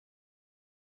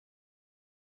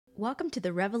Welcome to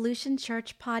the Revolution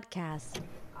Church podcast.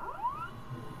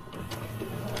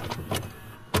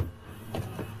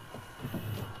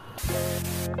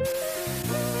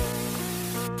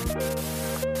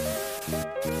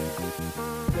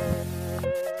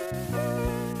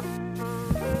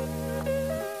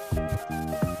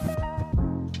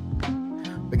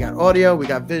 We got audio, we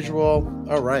got visual.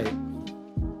 All right.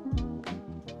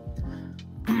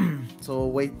 So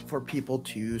we'll wait for people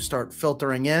to start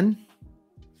filtering in,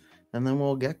 and then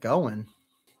we'll get going.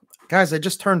 Guys, I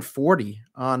just turned 40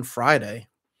 on Friday,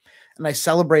 and I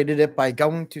celebrated it by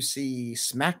going to see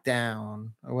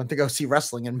SmackDown. I went to go see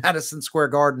wrestling in Madison Square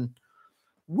Garden.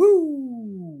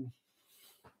 Woo!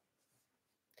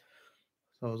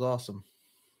 So it was awesome.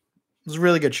 It was a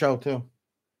really good show, too.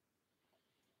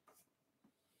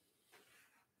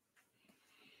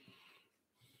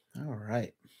 All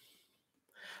right.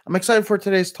 I'm excited for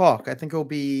today's talk. I think it'll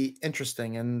be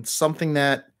interesting and something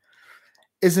that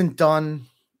isn't done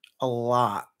a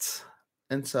lot.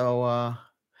 And so, I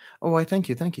thank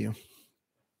you. Thank you.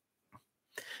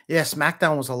 Yeah,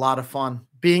 SmackDown was a lot of fun.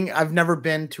 I've never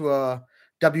been to a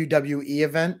WWE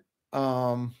event.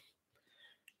 Um,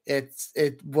 it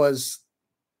was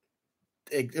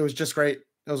just great.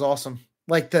 It was awesome.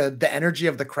 Like the energy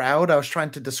of the crowd. I was trying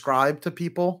to describe to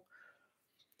people,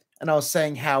 and I was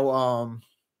saying how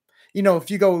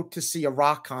if you go to see a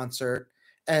rock concert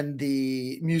and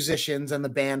the musicians and the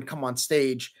band come on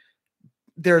stage,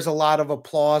 there's a lot of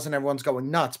applause and everyone's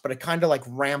going nuts, but it kind of like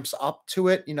ramps up to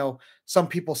it. Some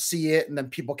people see it and then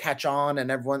people catch on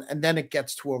and then it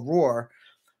gets to a roar.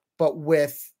 But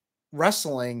with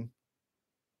wrestling,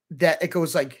 that it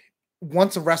goes like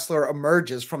once a wrestler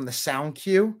emerges from the sound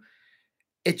cue,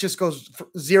 it just goes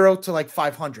 0 to like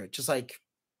 500, just like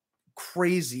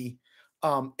crazy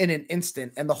in an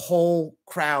instant, and the whole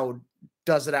crowd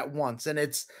does it at once, and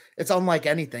it's unlike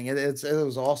anything. It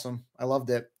was awesome. I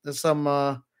loved it. There's some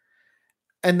and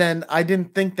then I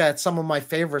didn't think that some of my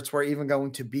favorites were even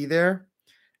going to be there,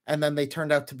 and then they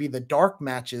turned out to be the dark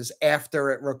matches after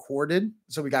it recorded.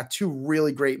 So we got two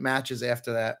really great matches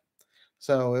after that.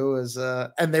 So it was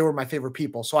and they were my favorite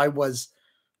people. So I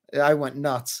went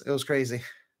nuts. It was crazy.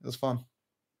 It was fun.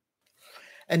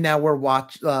 And now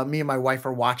me and my wife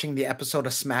are watching the episode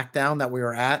of SmackDown that we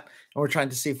were at, and we're trying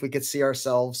to see if we could see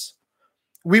ourselves.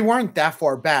 We weren't that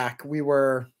far back. We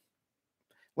were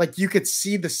like, you could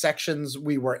see the sections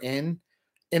we were in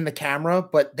the camera,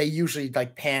 but they usually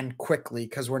like pan quickly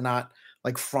because we're not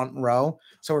like front row.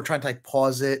 So we're trying to like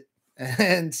pause it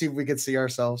and see if we could see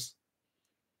ourselves.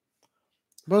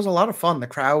 But it was a lot of fun. The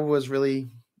crowd was really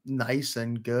nice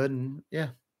and good, and yeah,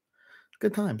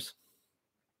 good times.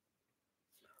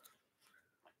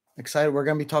 Excited. We're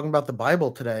going to be talking about the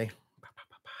Bible today.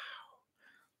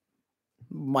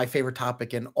 My favorite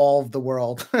topic in all of the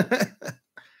world. It's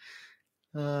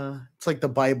like the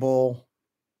Bible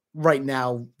right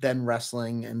now, then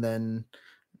wrestling, and then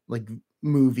like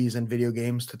movies and video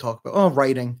games to talk about. Oh,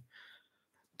 writing.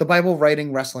 The Bible,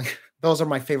 writing, wrestling. Those are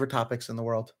my favorite topics in the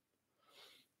world.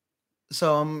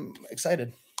 So I'm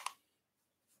excited.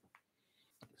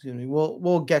 Excuse me.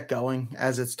 We'll get going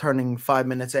as it's turning 5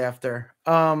 minutes after.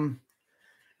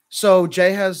 So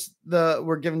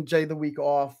we're giving Jay the week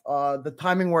off. The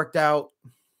timing worked out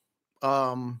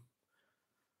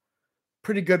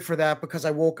pretty good for that, because I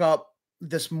woke up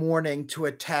this morning to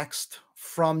a text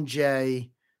from Jay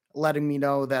letting me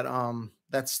know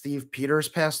that Steve Peters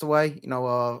passed away.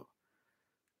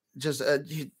 Just a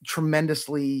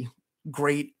tremendously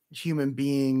great human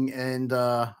being, and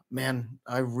man,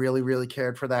 I really, really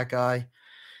cared for that guy.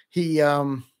 He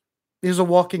was a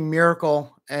walking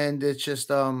miracle, and it's just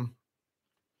he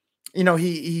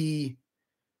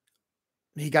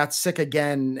got sick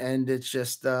again, and it's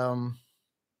just yeah,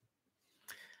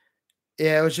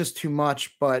 it was just too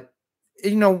much. But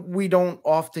we don't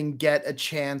often get a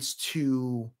chance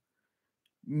to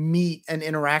meet and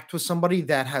interact with somebody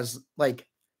that has like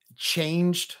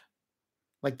changed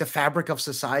like the fabric of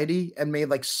society and made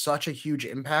like such a huge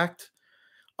impact.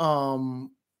 And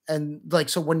like,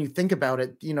 so when you think about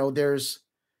it,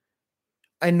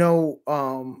 I know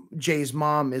Jay's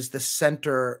mom is the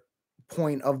center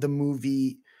point of the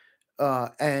movie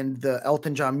and the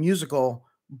Elton John musical,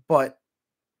 but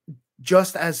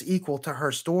just as equal to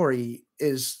her story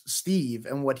is Steve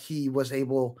and what he was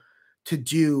able to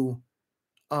do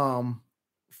um,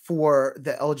 for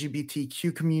the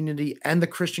LGBTQ community and the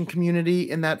Christian community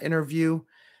in that interview,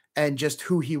 and just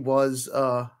who he was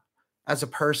as a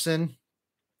person.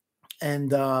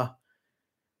 And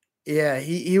yeah,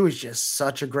 he was just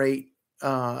such a great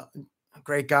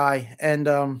guy.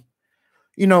 And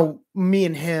me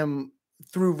and him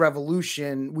through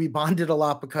Revolution, we bonded a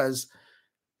lot because,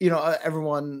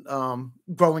 everyone,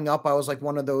 growing up, I was like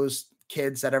one of those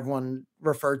kids that everyone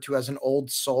referred to as an old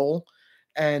soul.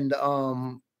 And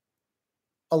a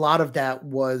lot of that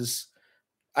was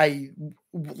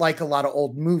like a lot of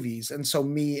old movies. And so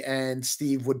me and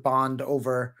Steve would bond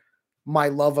over my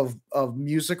love of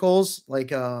musicals,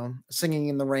 like Singing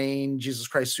in the Rain, Jesus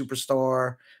Christ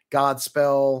Superstar,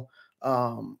 Godspell,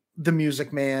 The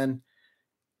Music Man.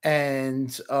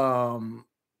 And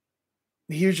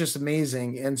he was just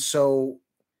amazing. And so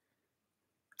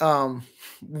um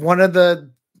one of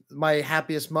the my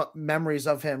happiest memories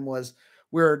of him was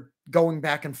we are going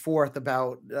back and forth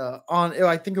about on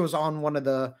I think it was on one of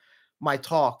the my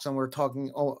talks, and we are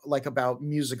talking like about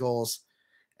musicals.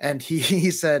 And he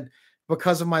said,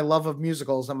 because of my love of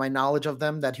musicals and my knowledge of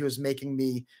them, that he was making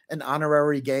me an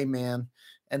honorary gay man.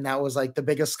 And that was like the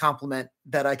biggest compliment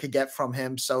that I could get from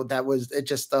him. So that was it.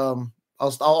 Just I'll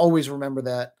always remember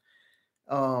that.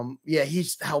 Yeah,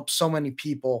 he's helped so many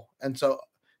people. And so,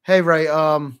 hey, Ray,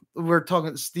 we're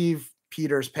talking. Steve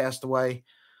Peters passed away.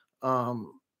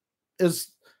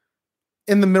 Is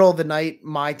in the middle of the night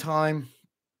my time.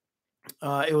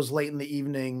 It was late in the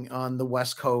evening on the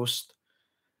West Coast.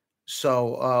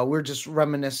 So we're just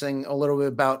reminiscing a little bit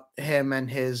about him and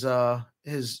his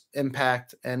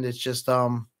impact. And it's just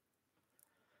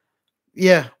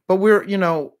yeah, but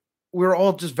we're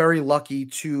all just very lucky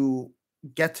to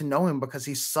get to know him because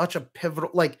he's such a pivotal,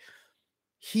 like,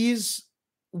 he's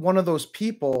one of those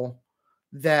people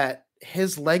that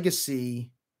his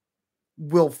legacy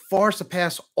will far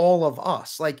surpass all of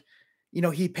us. Like,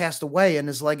 he passed away and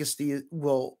his legacy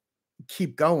will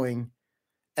keep going.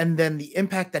 And then the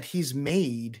impact that he's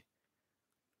made,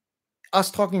 us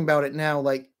talking about it now,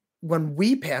 like when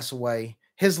we pass away,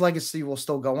 his legacy will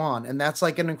still go on. And that's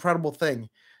like an incredible thing.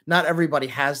 Not everybody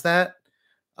has that.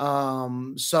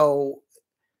 So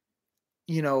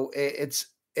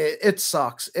it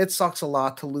sucks. It sucks a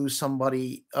lot to lose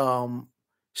somebody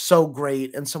so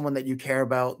great and someone that you care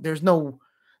about. There's no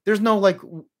like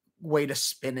way to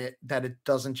spin it that it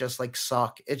doesn't just like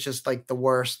suck. It's just like the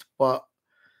worst. But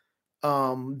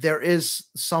there is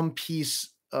some peace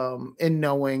in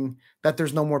knowing that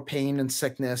there's no more pain and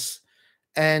sickness,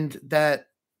 and that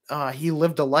he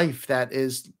lived a life that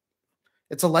is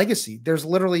it's a legacy. There's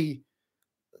literally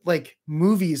like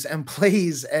movies and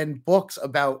plays and books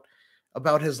about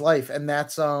his life, and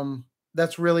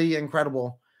that's really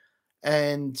incredible.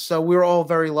 And so we're all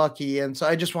very lucky, and so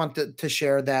I just wanted to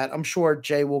share that. I'm sure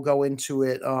Jay will go into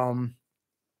it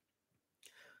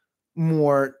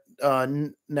more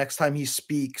next time he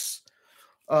speaks.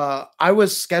 I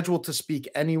was scheduled to speak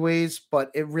anyways,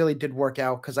 but it really did work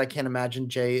out because I can't imagine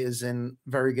Jay is in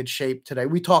very good shape today.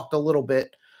 We talked a little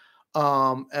bit,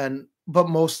 and but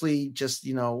mostly just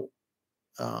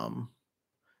um,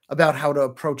 about how to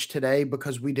approach today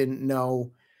because we didn't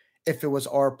know if it was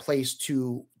our place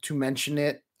to mention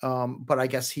it. But I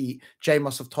guess he Jay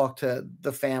must have talked to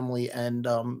the family, and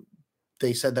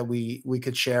they said that we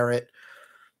could share it.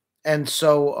 And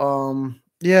so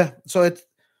yeah, so it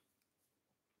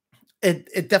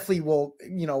definitely will,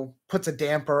 puts a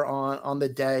damper on the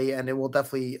day, and it will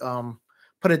definitely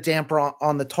put a damper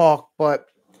on the talk. But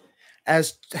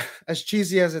as as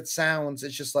cheesy as it sounds,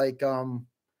 it's just like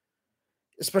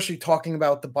especially talking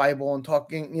about the Bible and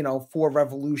talking, for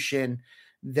revolution,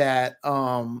 that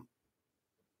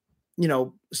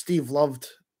Steve loved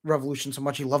revolution so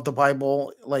much. He loved the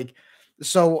Bible. Like,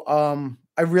 so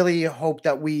I really hope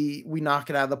that we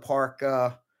knock it out of the park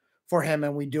for him,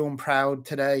 and we do him proud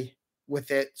today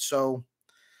with it. So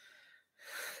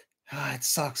it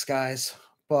sucks, guys.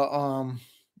 But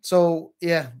so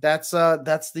yeah, that's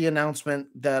the announcement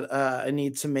that I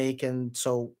need to make. And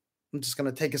so I'm just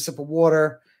gonna take a sip of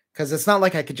water because it's not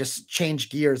like I could just change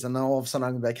gears and then all of a sudden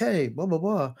I'm gonna be like, hey, blah blah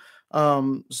blah.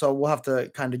 So we'll have to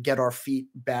kind of get our feet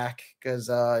back because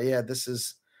yeah, this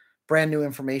is brand new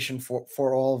information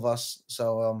for all of us.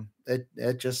 So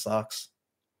it just sucks.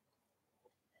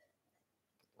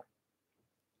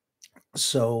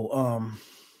 So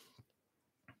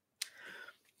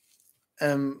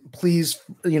please,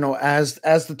 as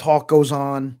the talk goes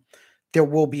on, there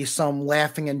will be some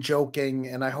laughing and joking,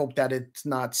 and I hope that it's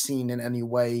not seen in any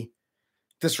way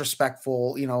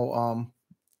disrespectful,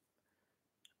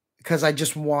 because I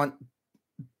just want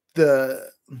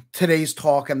the today's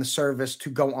talk and the service to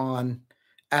go on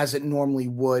as it normally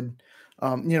would.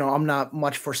 I'm not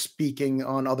much for speaking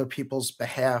on other people's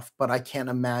behalf, but I can't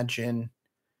imagine,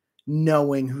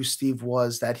 knowing who Steve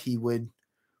was, that he would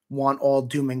want all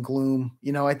doom and gloom.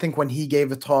 I think when he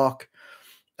gave a talk,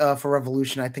 for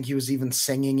Revolution. I think he was even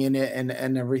singing in it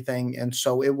and everything. And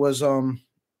so it was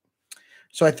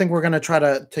so I think we're gonna try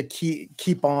to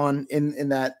keep on in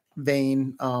that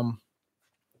vein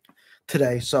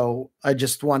today. So I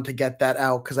just want to get that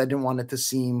out because I didn't want it to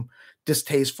seem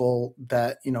distasteful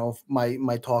that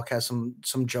my talk has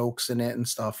some jokes in it and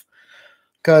stuff.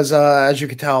 Because as you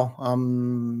can tell,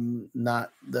 I'm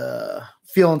not the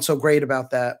feeling so great about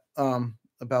that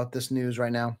about this news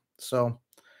right now. So,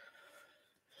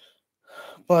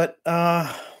 but all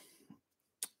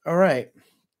right.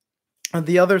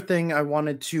 The other thing I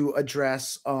wanted to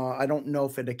address, I don't know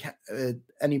if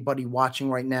anybody watching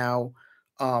right now,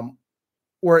 um,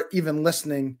 or even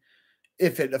listening,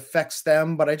 if it affects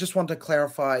them, but I just want to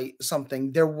clarify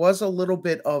something. There was a little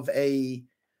bit of a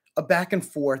back and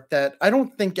forth that I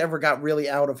don't think ever got really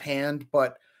out of hand,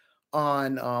 but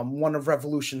on one of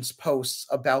Revolution's posts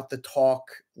about the talk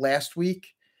last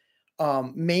week,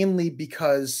 mainly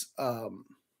because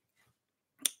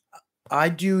I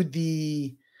do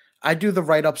the I do the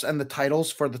write-ups and the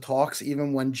titles for the talks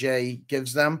even when Jay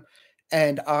gives them,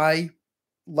 and I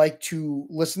like to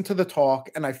listen to the talk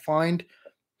and I find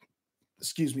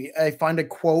I find a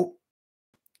quote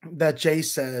that Jay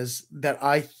says that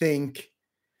I think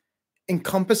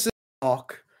encompasses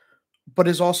talk but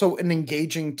is also an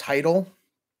engaging title.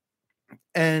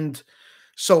 And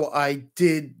so I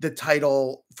did the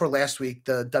title for last week,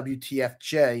 the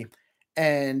WTFJ,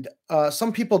 and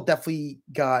some people definitely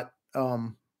got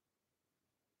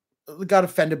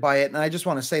offended by it. And I just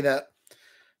want to say that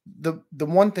the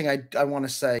one thing I want to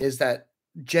say is that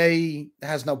Jay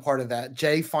has no part of that.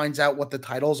 Jay finds out what the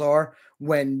titles are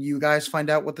when you guys find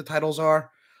out what the titles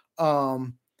are.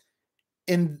 Um,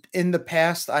 in the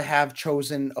past, I have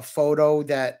chosen a photo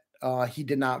that he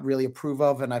did not really approve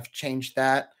of, and I've changed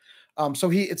that. So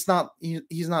he's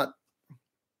not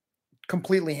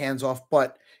completely hands off,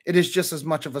 but it is just as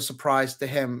much of a surprise to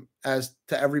him as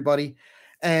to everybody.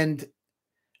 And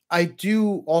I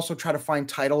do also try to find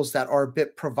titles that are a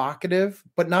bit provocative,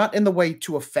 but not in the way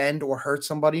to offend or hurt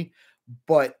somebody,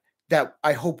 but that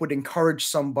I hope would encourage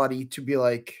somebody to be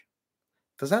like,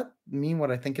 does that mean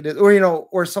what I think it is? Or,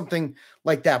 or something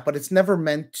like that. But it's never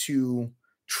meant to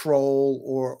troll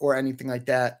or anything like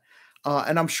that.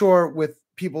 And I'm sure with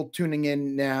people tuning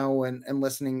in now and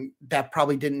listening, that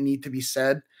probably didn't need to be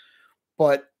said.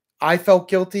 But I felt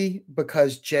guilty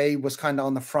because Jay was kind of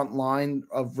on the front line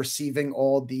of receiving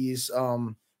all these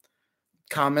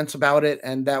comments about it,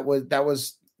 and that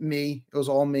was me. It was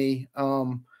all me.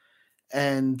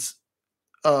 And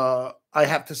I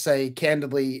have to say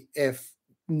candidly, if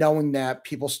knowing that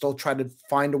people still try to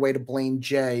find a way to blame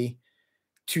Jay,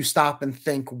 to stop and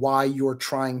think why you're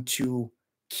trying to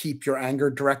keep your anger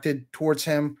directed towards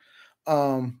him.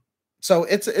 Um, so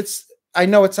it's I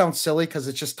know it sounds silly because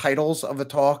it's just titles of a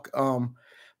talk.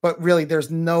 But really there's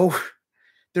no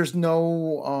there's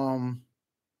no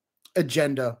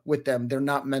agenda with them. They're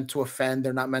not meant to offend,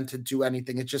 they're not meant to do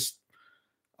anything. It's just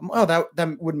oh,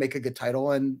 that would make a good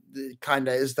title, and it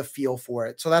kinda is the feel for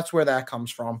it. So that's where that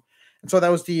comes from. And so that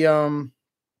was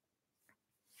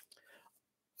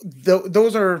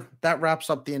those are that wraps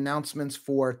up the announcements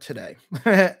for today.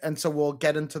 And so we'll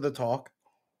get into the talk.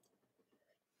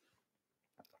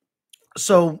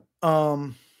 So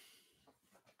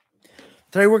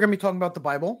today we're gonna be talking about the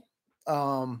Bible.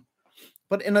 Um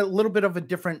but in a little bit of a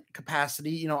different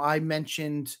capacity. I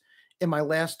mentioned in my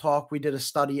last talk we did a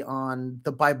study on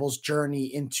the Bible's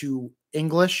journey into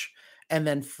English, and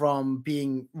then from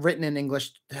being written in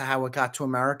English to how it got to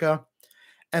America.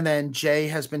 And then Jay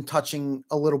has been touching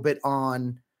a little bit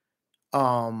on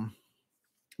um,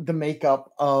 the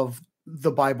makeup of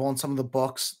the Bible and some of the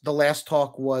books. The last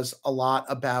talk was a lot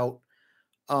about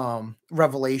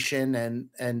Revelation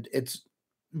and its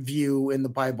view in the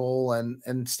Bible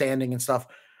and standing and stuff.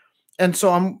 And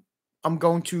so I'm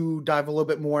going to dive a little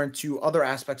bit more into other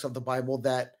aspects of the Bible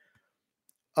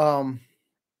um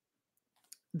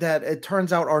that it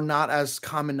turns out are not as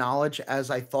common knowledge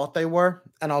as I thought they were,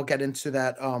 and I'll get into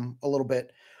that a little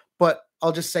bit. But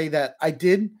I'll just say that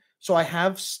I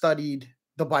have studied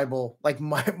the Bible like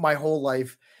my whole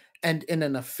life, and in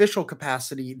an official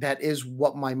capacity that is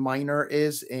what my minor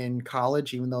is in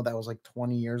college, even though that was like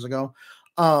 20 years ago.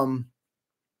 Um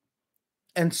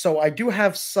and so I do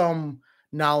have some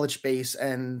knowledge base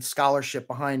and scholarship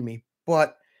behind me,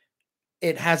 but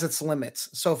it has its limits.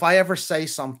 So if I ever say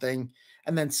something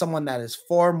and then someone that is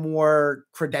far more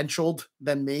credentialed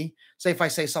than me, say if I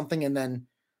say something and then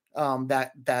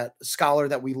that scholar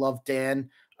that we love, Dan,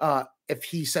 if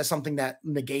he says something that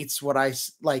negates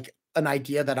like an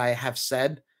idea that I have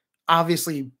said,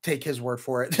 obviously take his word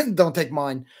for it. Don't take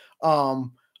mine.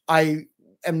 I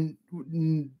am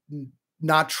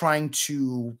not trying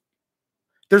to,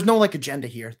 there's no like agenda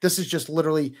here. This is just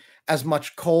literally as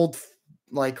much cold,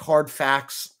 like hard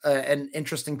facts and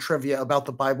interesting trivia about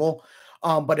the Bible.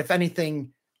 But if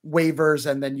anything wavers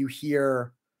and then you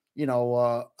hear,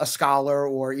 a scholar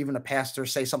or even a pastor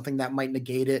say something that might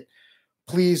negate it,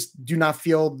 please do not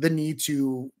feel the need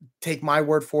to take my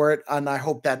word for it. And I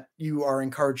hope that you are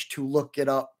encouraged to look it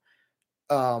up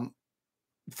um,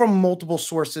 from multiple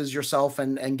sources yourself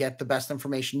and get the best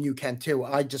information you can too.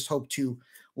 I just hope to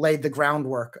lay the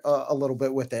groundwork a little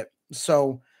bit with it.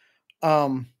 So,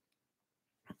 um,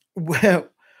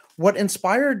 what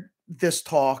inspired this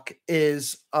talk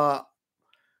is I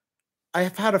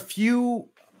have had a few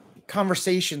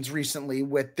conversations recently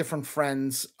with different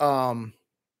friends, and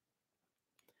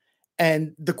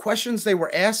the questions they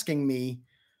were asking me,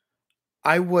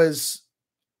 I was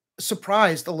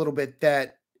surprised a little bit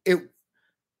it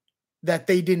that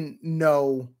they didn't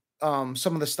know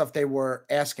some of the stuff they were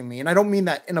asking me. And I don't mean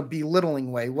that in a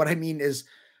belittling way. What I mean is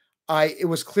it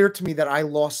was clear to me that I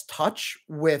lost touch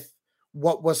with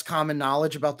what was common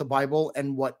knowledge about the Bible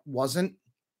and what wasn't.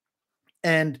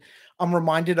 And I'm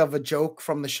reminded of a joke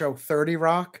from the show 30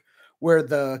 Rock, where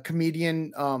the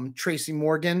comedian Tracy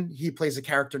Morgan, he plays a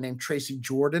character named Tracy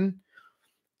Jordan.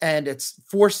 And it's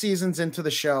 4 seasons into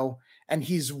the show, and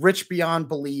he's rich beyond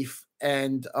belief.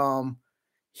 And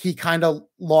he kind of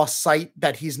lost sight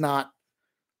that he's not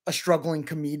a struggling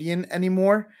comedian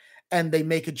anymore. And they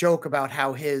make a joke about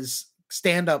how his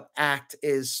stand-up act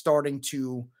is starting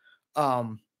to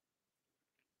um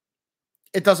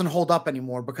it doesn't hold up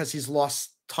anymore because he's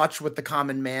lost touch with the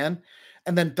common man,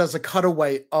 and then does a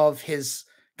cutaway of his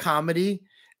comedy,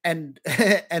 and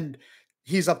and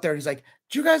he's up there and he's like,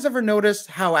 "Do you guys ever notice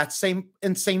how at same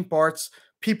in St. Bart's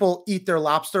people eat their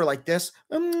lobster like this?"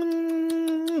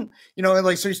 And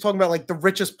like so he's talking about like the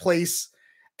richest place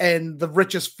and the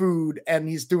richest food, and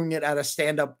he's doing it at a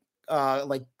stand-up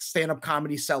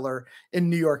comedy cellar in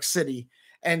New York City.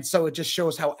 And so it just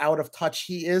shows how out of touch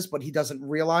he is, but he doesn't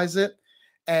realize it.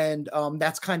 And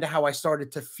that's kind of how I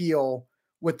started to feel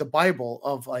with the Bible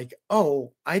of like,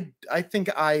 oh, I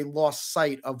think I lost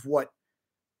sight of what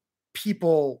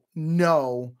people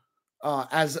know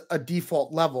as a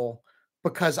default level,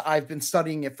 because I've been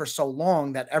studying it for so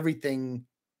long that everything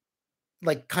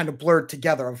like kind of blurred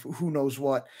together of who knows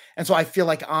what. And so I feel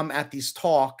like I'm at these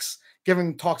talks,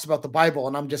 giving talks about the Bible,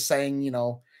 and I'm just saying, do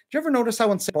you ever notice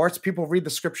how in St. Bart's people read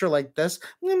the scripture like this?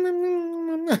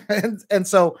 And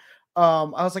so I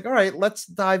was like, all right, let's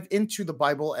dive into the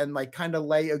Bible and like kind of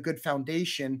lay a good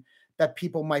foundation that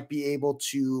people might be able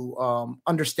to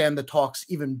understand the talks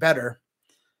even better.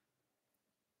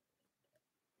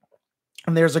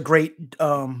 And there's a great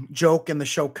joke in the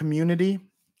show Community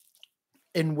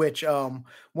in which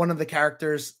one of the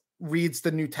characters reads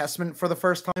the New Testament for the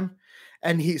first time,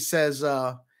 and he says,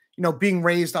 being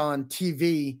raised on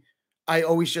TV, I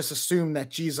always just assumed that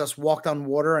Jesus walked on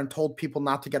water and told people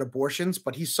not to get abortions,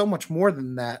 but he's so much more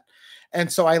than that. And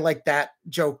so I like that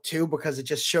joke too, because it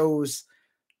just shows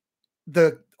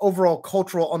the overall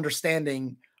cultural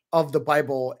understanding of the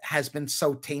Bible has been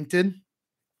so tainted.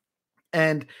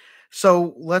 And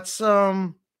so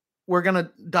we're going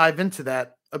to dive into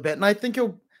that a bit. And I think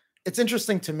it's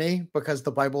interesting to me because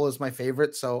the Bible is my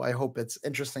favorite, so I hope it's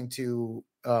interesting to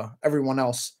everyone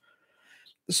else.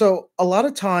 So a lot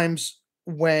of times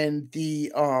when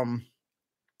people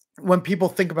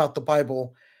think about the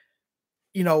Bible,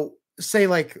 say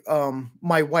like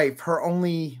my wife, her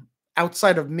only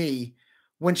outside of me,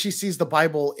 when she sees the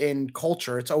Bible in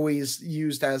culture, it's always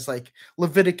used as like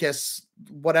Leviticus,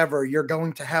 whatever, you're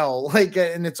going to hell. Like,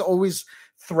 and it's always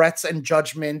threats and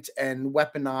judgment and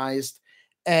weaponized.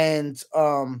 And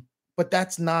but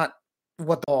that's not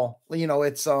what the all,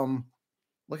 it's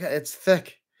look at it's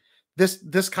thick.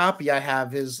 This copy I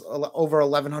have is over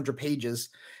 1100 pages.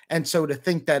 And so to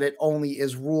think that it only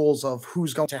is rules of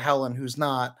who's going to hell and who's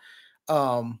not,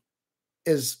 um,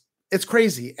 is it's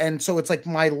crazy. And so it's like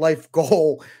my life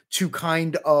goal to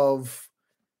kind of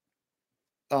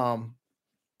um,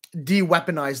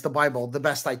 de-weaponize the Bible the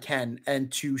best I can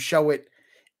and to show it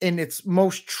in its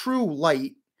most true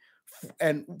light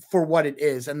and for what it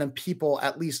is. And then people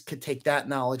at least could take that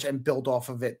knowledge and build off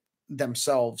of it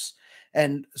themselves.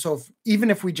 And so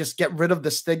even if we just get rid of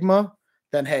the stigma,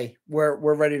 then hey, we're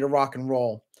ready to rock and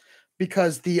roll,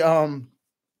 because the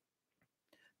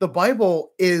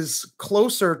Bible is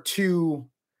closer to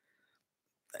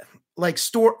like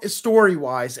story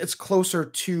wise, it's closer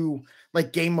to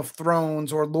like Game of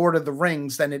Thrones or Lord of the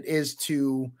Rings than it is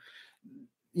to,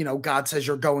 God says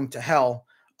you're going to hell.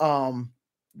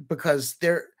 Because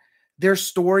their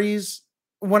stories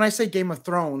when I say Game of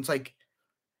Thrones, like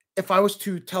if I was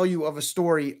to tell you of a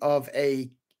story of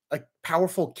a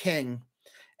powerful king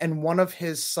and one of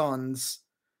his sons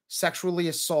sexually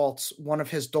assaults one of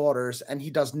his daughters and he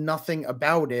does nothing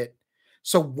about it,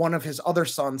 so one of his other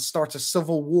sons starts a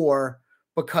civil war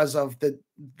because of the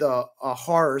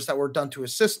horrors that were done to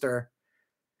his sister.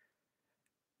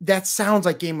 That sounds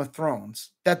like Game of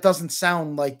Thrones. That doesn't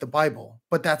sound like the Bible,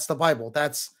 but that's the Bible.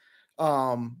 That's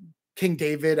um, King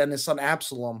David and his son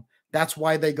Absalom. That's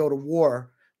why they go to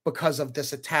war, because of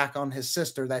this attack on his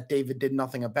sister that David did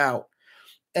nothing about.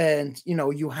 And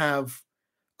you have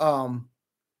um,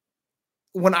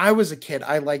 when I was a kid,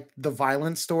 I liked the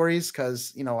violent stories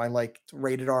because I liked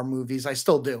rated R movies. I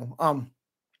still do.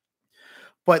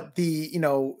 But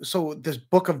so this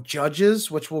book of Judges,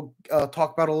 which we'll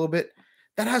talk about a little bit,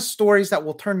 that has stories that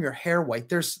will turn your hair white.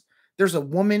 There's a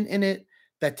woman in it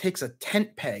that takes a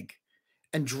tent peg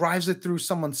and drives it through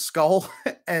someone's skull,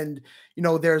 and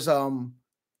there's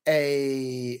a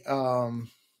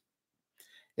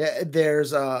yeah,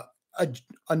 there's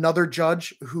another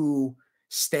judge who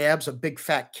stabs a big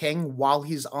fat king while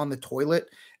he's on the toilet,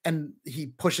 and he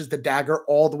pushes the dagger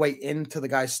all the way into the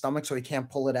guy's stomach so he can't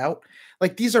pull it out.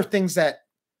 Like, these are things that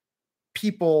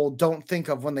people don't think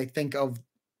of when they think of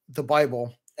the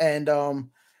Bible. And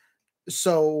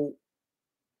so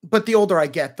but the older I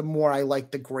get, the more I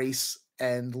like the grace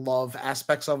and love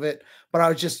aspects of it. But I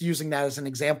was just using that as an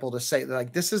example to say that,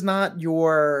 like, this is not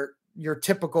your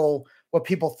typical what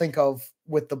people think of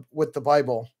with the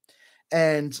Bible.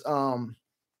 And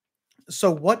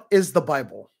so what is the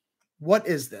Bible? What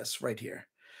is this right here?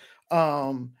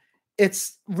 Um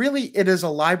it is a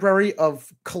library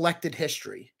of collected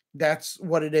history. That's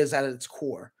what it is at its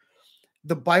core.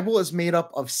 The Bible is made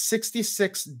up of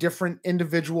 66 different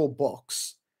individual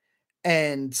books,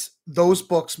 and those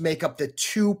books make up the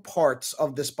two parts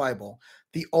of this Bible,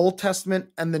 the Old Testament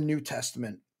and the New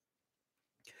Testament.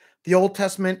 The Old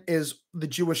Testament is the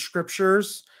Jewish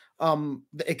scriptures.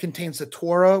 It contains the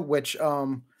Torah, which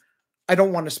I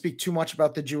don't want to speak too much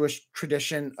about the Jewish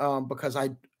tradition because I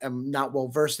am not well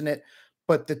versed in it.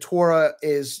 But the Torah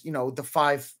is, the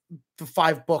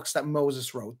five books that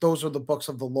Moses wrote. Those are the books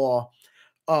of the law,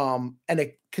 and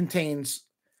it contains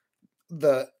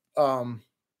the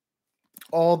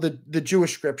all the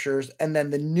Jewish scriptures, and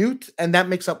then and that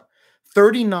makes up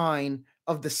 39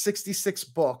 of the 66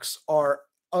 books are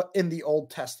in the Old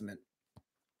Testament.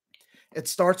 It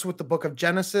starts with the book of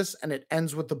Genesis and it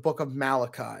ends with the book of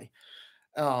Malachi.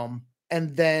 And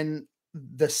then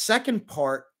the second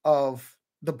part of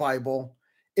the Bible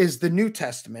is the New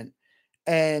Testament,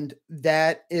 and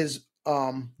that is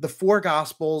the four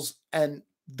Gospels, and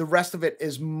the rest of it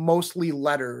is mostly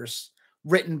letters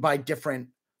written by different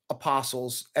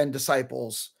apostles and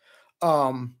disciples.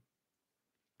 Um,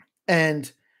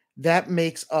 and that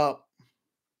makes up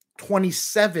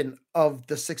 27 of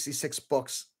the 66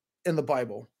 books in the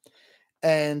Bible.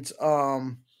 And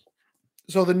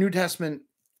so the New Testament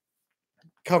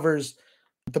covers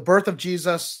the birth of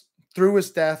Jesus, through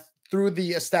his death, through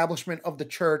the establishment of the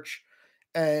church,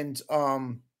 and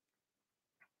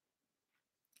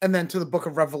then to the book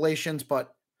of Revelations,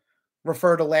 but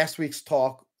refer to last week's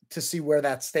talk to see where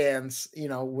that stands,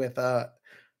 with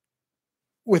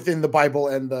within the Bible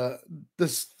and the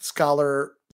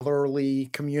scholarly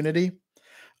community.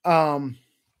 Um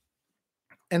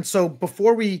and so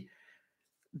before we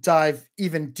dive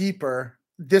even deeper,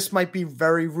 this might be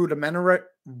very rudimentary,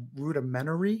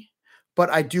 but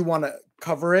I do want to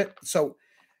cover it. So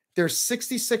there's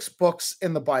 66 books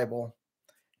in the Bible,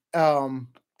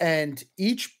 and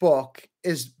each book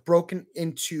is broken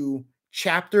into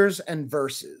chapters and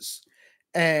verses.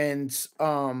 And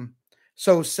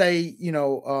so say,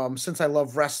 since I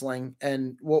love wrestling,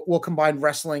 and we'll combine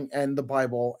wrestling and the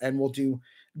Bible, and we'll do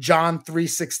John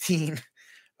 3:16,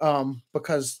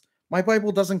 because my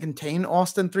Bible doesn't contain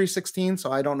Austin 3:16,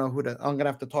 so I don't know I'm gonna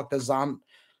have to talk to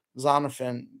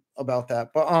Zonathan about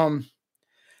that. But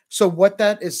so what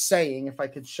that is saying, if I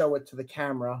could show it to the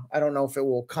camera, I don't know if it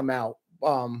will come out,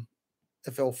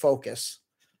 if it'll focus.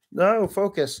 No,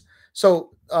 focus.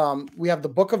 So we have the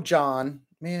book of John.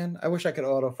 Man, I wish I could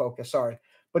autofocus. Sorry.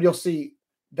 But you'll see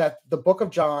that the book of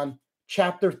John,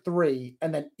 chapter 3,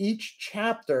 and then each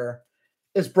chapter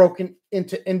is broken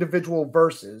into individual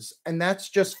verses, and that's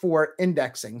just for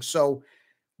indexing. So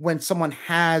when someone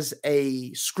has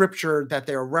a scripture that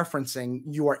they're referencing,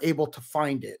 you are able to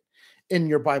find it in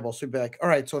your Bible. So you'd be like, all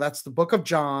right, so that's the book of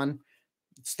John.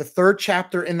 It's the third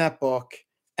chapter in that book,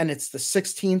 and it's the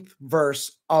 16th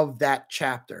verse of that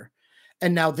chapter.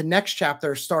 And now the next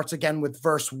chapter starts again with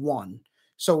verse 1.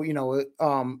 So,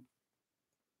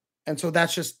 And so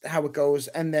that's just how it goes.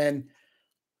 And then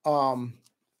um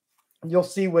you'll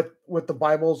see with the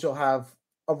Bibles, you'll have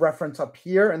a reference up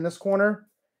here in this corner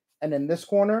and in this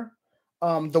corner.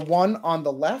 The one on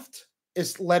the left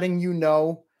is letting you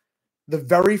know the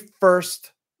very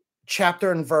first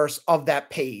chapter and verse of that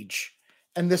page.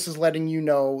 And this is letting you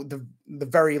know the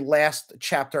very last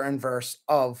chapter and verse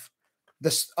of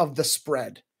the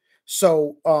spread.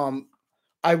 So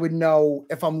I would know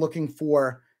if I'm looking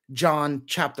for John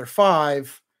chapter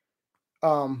 5,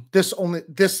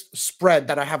 this spread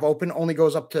that I have open only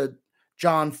goes up to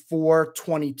John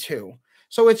 4:22.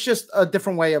 So it's just a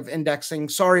different way of indexing.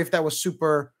 Sorry if that was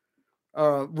super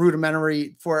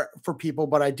rudimentary for people,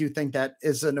 but I do think that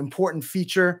is an important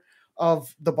feature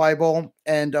of the Bible.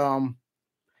 And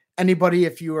anybody,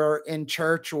 if you are in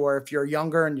church or if you're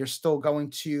younger and you're still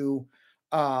going to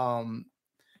um,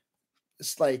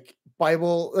 it's like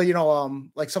Bible,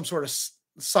 like some sort of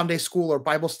Sunday school or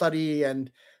Bible study,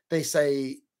 and they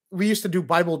say we used to do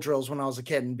Bible drills when I was a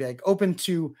kid and be like, open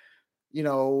to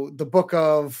the book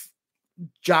of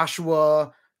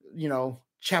Joshua,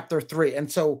 chapter 3.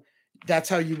 And so that's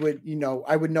how you would,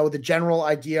 I would know the general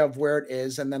idea of where it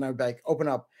is. And then I'd be like, open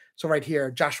up. So right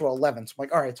here, Joshua 11. So I'm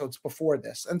like, all right, so it's before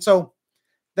this. And so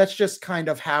that's just kind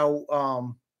of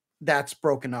how that's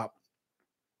broken up.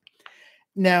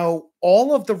 Now,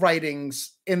 all of the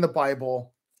writings in the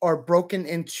Bible are broken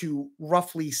into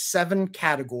roughly 7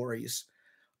 categories.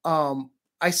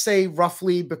 I say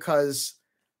roughly because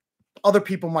other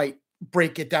people might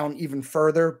break it down even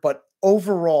further, but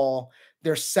overall,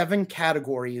 there's 7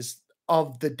 categories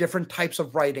of the different types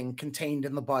of writing contained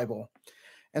in the Bible.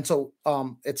 And so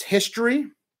it's history,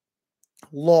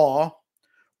 law,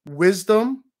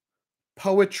 wisdom,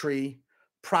 poetry,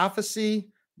 prophecy,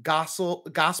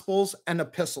 gospels, and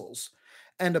epistles.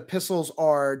 And epistles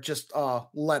are just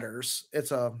letters.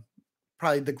 It's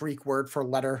probably the Greek word for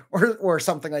letter or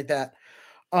something like that.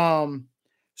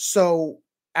 So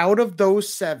out of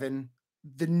those 7,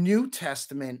 the New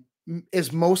Testament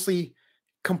is mostly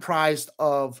comprised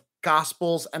of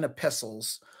gospels and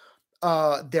epistles.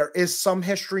 There is some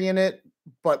history in it,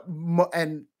 but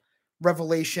and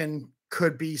Revelation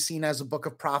could be seen as a book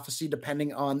of prophecy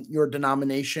depending on your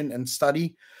denomination and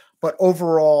study. But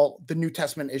overall, the New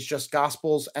Testament is just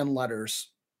gospels and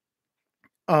letters.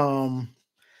 And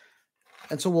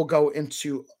so we'll go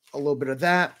into a little bit of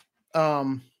that.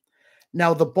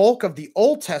 Now, the bulk of the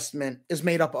Old Testament is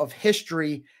made up of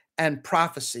history and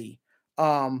prophecy.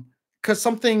 Because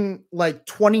something like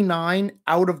 29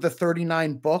 out of the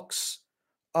 39 books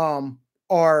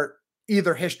are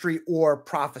either history or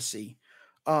prophecy.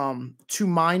 To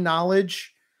my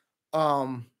knowledge,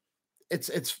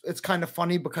 it's kind of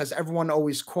funny because everyone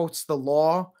always quotes the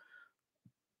law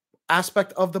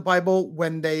aspect of the Bible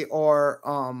when they are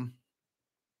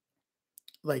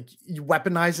like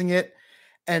weaponizing it.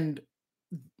 And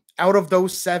out of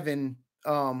those 7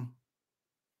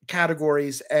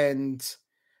 categories, and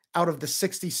out of the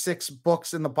 66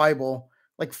 books in the Bible,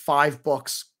 like 5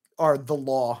 books are the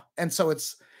law. And so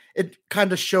it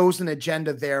kind of shows an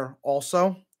agenda there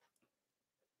also.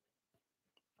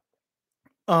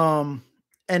 And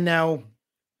now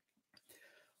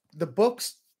the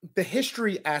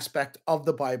history aspect of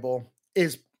the Bible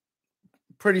is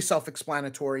pretty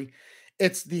self-explanatory.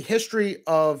 It's the history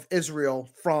of Israel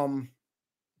from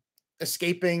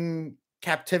escaping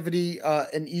captivity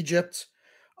in Egypt.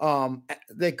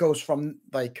 That goes from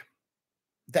like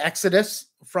the Exodus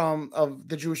of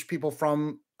the Jewish people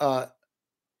from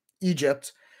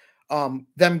Egypt,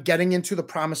 them getting into the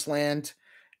promised land,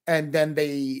 and then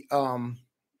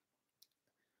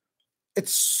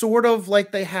it's sort of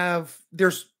like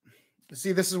this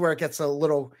is where it gets a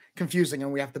little confusing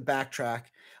and we have to backtrack,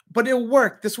 but it'll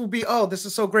work. This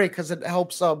is so great because it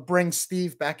helps bring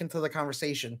Steve back into the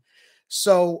conversation.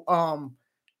 So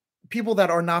people that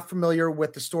are not familiar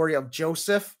with the story of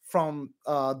Joseph from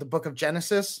the book of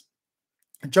Genesis,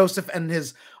 Joseph and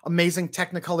his amazing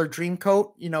Technicolor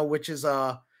Dreamcoat, which is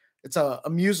it's a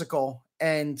musical.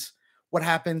 And what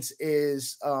happens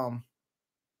is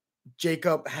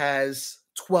Jacob has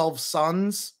 12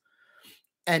 sons,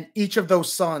 and each of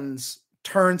those sons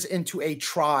turns into a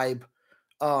tribe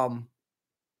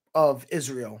of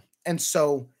Israel. And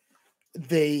so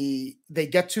they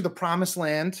get to the promised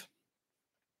land,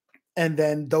 and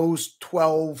then those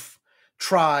 12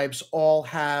 tribes all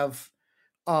have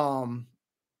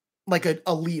like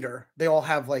a leader. They all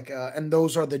have and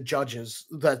those are the judges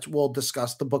that we'll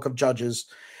discuss, the book of Judges.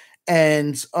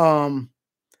 And so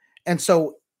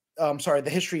sorry, the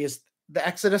history is the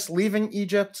Exodus, leaving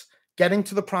Egypt, getting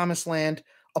to the promised land,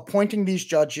 appointing these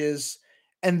judges,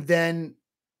 and then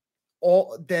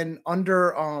all then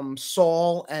under King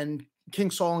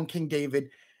Saul and King David,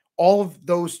 all of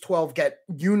those 12 get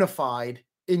unified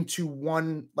into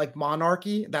one like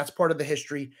monarchy. That's part of the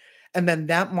history. And then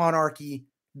that monarchy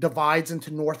divides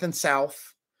into north and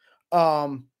south.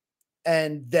 Um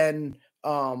and then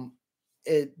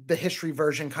the history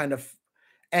version kind of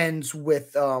ends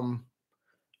with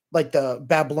like the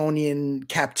Babylonian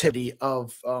captivity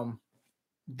of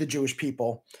the Jewish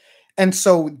people. And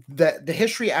so the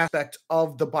history aspect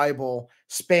of the Bible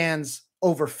spans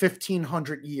over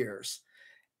 1500 years.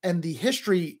 And the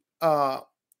history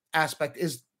aspect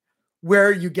is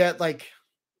where you get like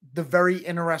the very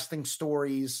interesting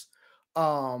stories.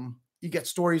 You get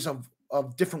stories of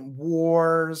different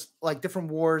wars,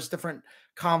 different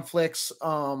conflicts.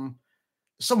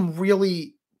 Some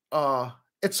really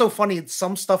it's so funny.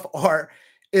 Some stuff are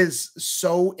is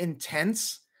so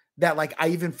intense that like I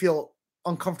even feel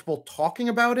uncomfortable talking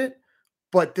about it.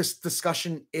 But this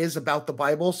discussion is about the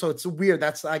Bible, so it's weird.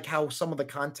 That's like how some of the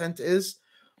content is.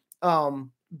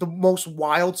 The most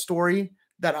wild story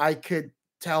that I could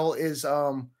tell is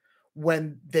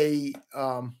when they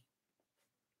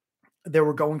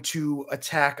were going to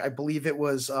attack, I believe it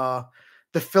was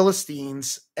the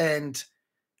Philistines, and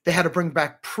they had to bring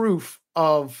back proof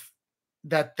of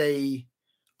that they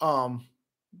um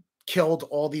killed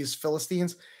all these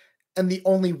Philistines. And the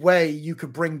only way you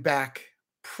could bring back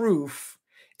proof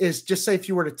is just say if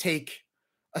you were to take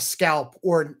a scalp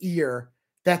or an ear,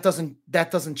 that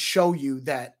doesn't show you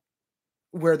that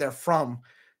where they're from.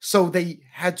 So they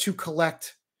had to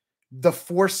collect the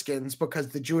foreskins because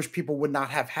the Jewish people would not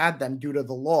have had them due to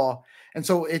the law. And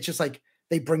so it's just like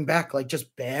they bring back like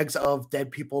just bags of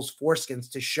dead people's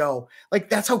foreskins to show. Like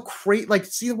that's how great, like,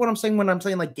 see what I'm saying when I'm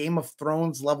saying like Game of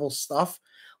Thrones level stuff,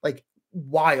 like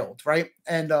wild, right?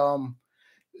 And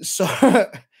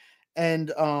so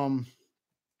and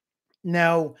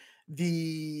now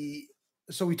the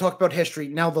so we talked about history.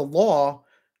 Now the law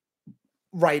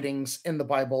writings in the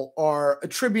Bible are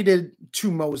attributed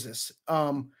to Moses.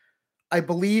 I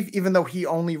believe even though he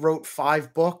only wrote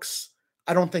 5 books,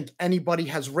 I don't think anybody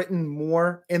has written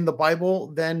more in the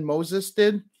Bible than Moses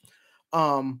did.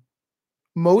 Um,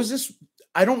 Moses,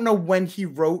 I don't know when he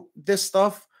wrote this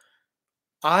stuff.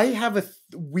 I have a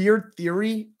weird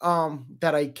theory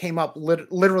that I came up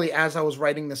literally as I was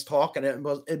writing this talk, and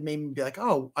it made me be like,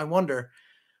 oh, I wonder.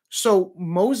 So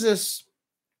Moses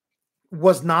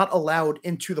was not allowed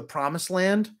into the promised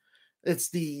land. It's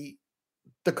the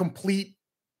complete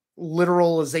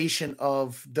literalization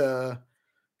of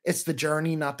it's the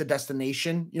journey, not the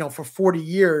destination. For 40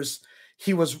 years,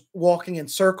 he was walking in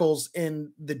circles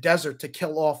in the desert to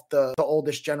kill off the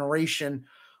oldest generation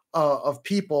of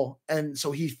people. And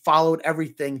so he followed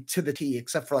everything to the T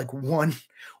except for like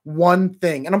one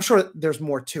thing. And I'm sure there's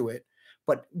more to it,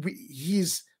 but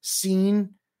he's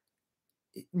seen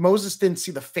Moses didn't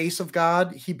see the face of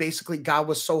God. God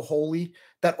was so holy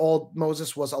that all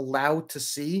Moses was allowed to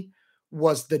see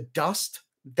was the dust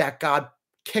that God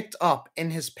kicked up in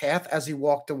his path as he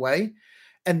walked away.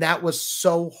 And that was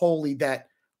so holy that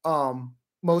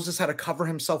Moses had to cover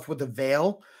himself with a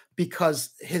veil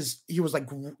because he was like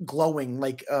glowing,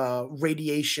 like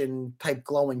radiation type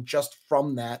glowing just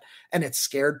from that. And it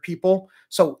scared people.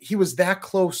 So he was that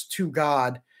close to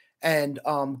God. And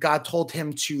God told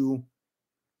him to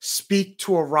speak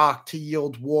to a rock to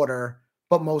yield water,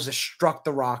 but Moses struck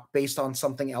the rock based on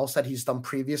something else that he's done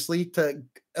previously to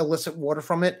elicit water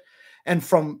from it. And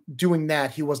from doing that,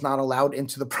 he was not allowed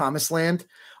into the promised land.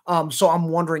 So I'm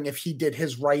wondering if he did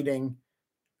his writing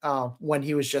when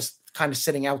he was just kind of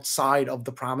sitting outside of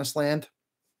the promised land,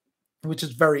 which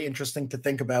is very interesting to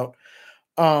think about.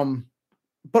 Um,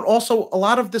 but also, a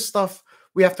lot of this stuff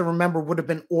we have to remember would have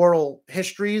been oral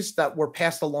histories that were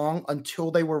passed along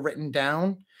until they were written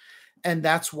down. And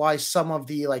that's why some of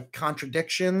the like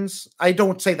contradictions, I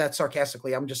don't say that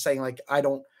sarcastically. I'm just saying like I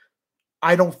don't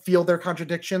feel they're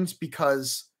contradictions,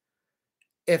 because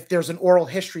if there's an oral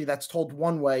history that's told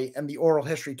one way and the oral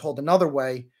history told another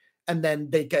way, and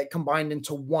then they get combined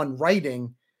into one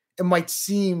writing, it might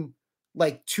seem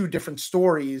like two different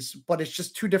stories, but it's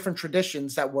just two different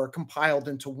traditions that were compiled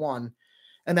into one.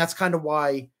 And that's kind of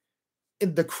why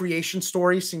the creation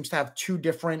story seems to have two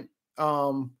different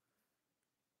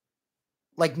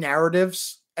like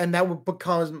narratives, and that would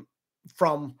become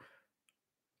from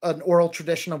an oral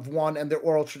tradition of one and the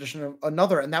oral tradition of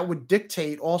another, and that would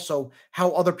dictate also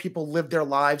how other people lived their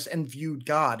lives and viewed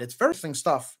God. It's very interesting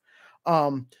stuff.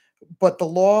 um but the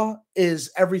law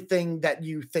is everything that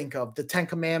you think of: the 10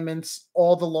 commandments,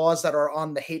 all the laws that are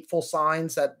on the hateful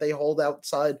signs that they hold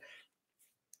outside,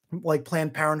 like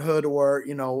Planned Parenthood or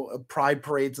pride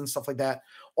parades and stuff like that.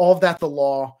 all of that, the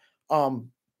law.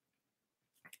 Um,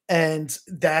 and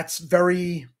that's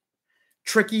very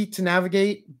tricky to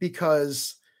navigate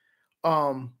because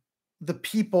um, the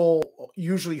people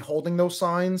usually holding those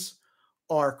signs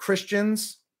are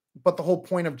Christians, but the whole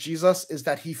point of Jesus is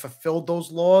that he fulfilled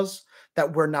those laws,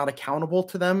 that we're not accountable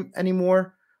to them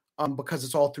anymore, because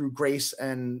it's all through grace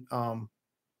and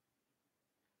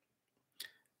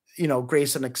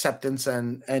grace and acceptance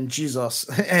and Jesus.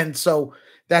 And so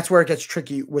that's where it gets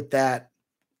tricky with that.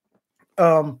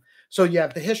 So you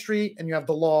have the history and you have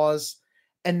the laws,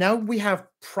 and now we have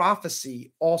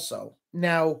prophecy also.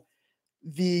 Now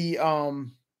the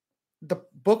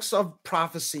books of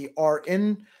prophecy are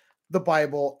in the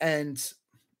Bible, and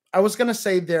I was gonna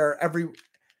say they're every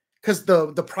because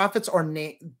the prophets are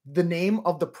the name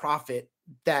of the prophet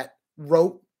that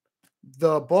wrote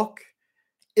the book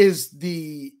is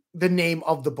the name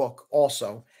of the book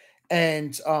also.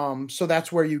 And so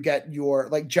that's where you get your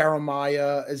like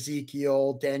Jeremiah,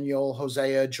 Ezekiel, Daniel,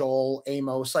 Hosea, Joel,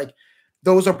 Amos, like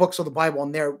those are books of the Bible,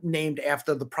 and they're named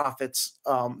after the prophets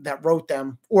that wrote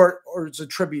them, or is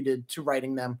attributed to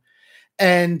writing them.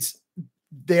 And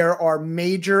there are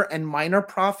major and minor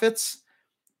prophets.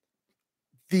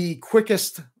 The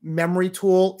quickest memory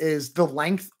tool is the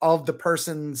length of the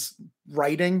person's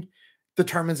writing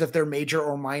determines if they're major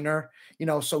or minor.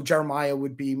 So Jeremiah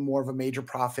would be more of a major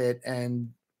prophet,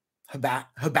 and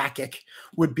Habakkuk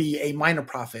would be a minor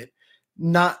prophet.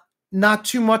 Not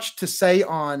too much to say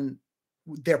on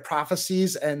their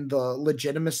prophecies and the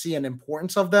legitimacy and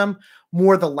importance of them,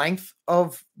 more the length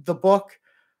of the book.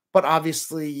 But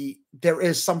obviously, there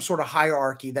is some sort of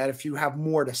hierarchy that if you have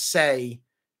more to say,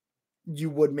 you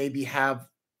would maybe have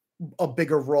a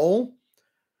bigger role.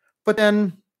 But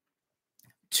then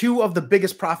two of the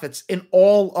biggest prophets in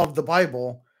all of the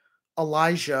Bible,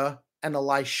 Elijah and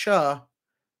Elisha,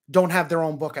 don't have their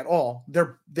own book at all.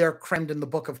 They're crammed in the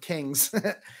book of Kings.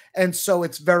 And so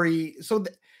it's very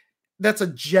that's a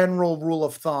general rule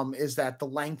of thumb, is that the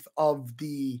length of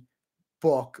the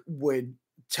book would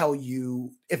tell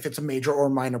you if it's a major or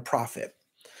minor prophet.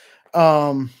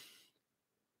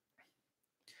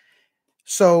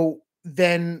 So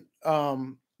then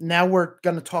now we're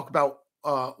going to talk about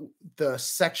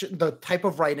the type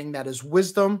of writing that is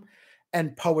wisdom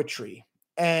and poetry.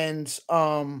 And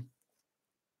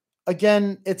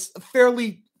again, it's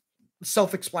fairly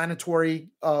self-explanatory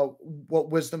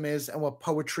what wisdom is and what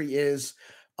poetry is.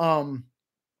 Um,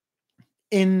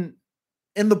 in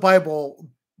in the Bible,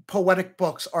 poetic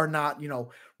books are not,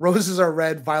 roses are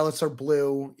red, violets are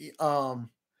blue,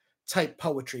 type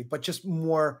poetry, but just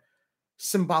more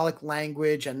symbolic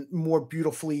language and more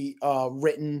beautifully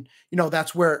written.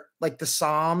 That's where like the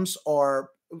Psalms are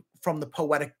from the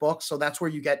poetic book. So that's where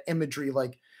you get imagery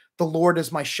like the Lord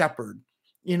is my shepherd,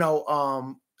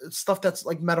 stuff that's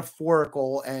like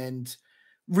metaphorical, and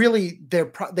really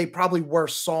they probably were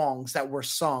songs that were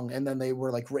sung and then they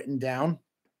were like written down.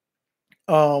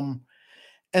 Um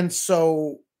and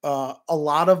so a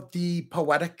lot of the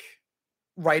poetic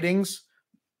writings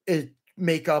it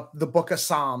make up the book of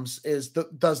Psalms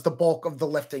does the bulk of the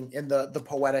lifting in the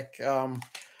poetic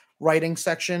writing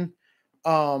section.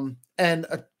 And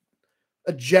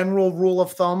a general rule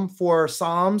of thumb for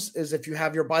Psalms is if you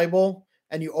have your Bible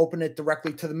and you open it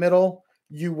directly to the middle,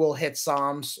 you will hit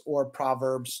Psalms or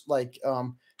Proverbs. Like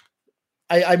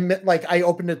I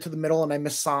opened it to the middle and I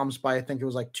missed Psalms by I think it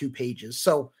was like 2 pages.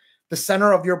 So the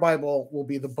center of your Bible will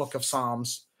be the book of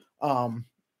Psalms. And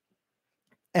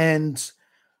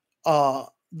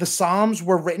the Psalms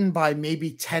were written by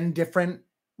maybe 10 different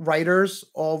writers,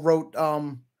 all wrote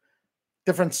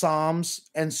different Psalms.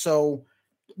 And so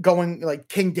going like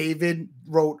King David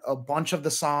wrote a bunch of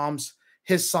the Psalms.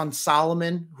 His son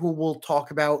Solomon, who we'll talk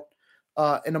about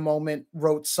in a moment,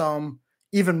 wrote some.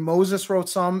 Even Moses wrote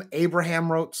some. Abraham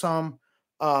wrote some.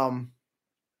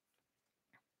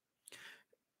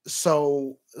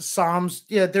 So Psalms,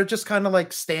 yeah, they're just kind of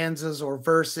like stanzas or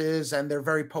verses, and they're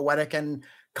very poetic and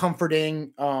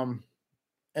comforting.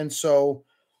 And so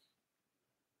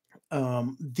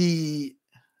the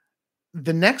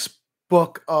next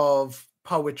book of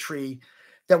poetry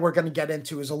that we're going to get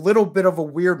into is a little bit of a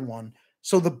weird one.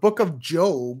 So the book of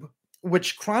Job,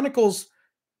 which chronicles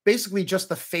basically just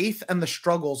the faith and the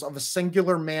struggles of a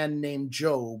singular man named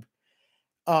Job.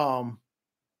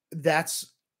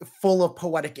 That's full of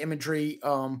poetic imagery.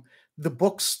 The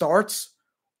book starts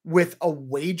with a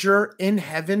wager in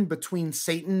heaven between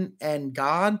Satan and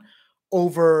God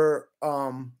over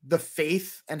the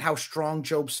faith and how strong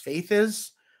Job's faith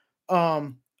is.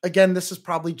 Again, this is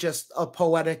probably just a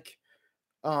poetic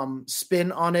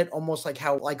spin on it, almost like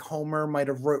how like Homer might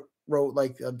have wrote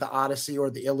like the Odyssey or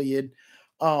the Iliad.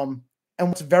 Um, and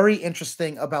what's very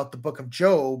interesting about the book of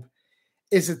Job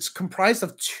is it's comprised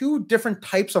of two different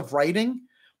types of writing,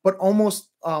 but almost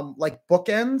like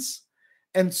bookends.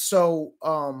 And so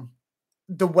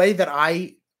the way that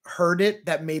I heard it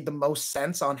that made the most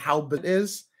sense on how it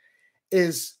is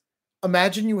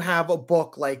imagine you have a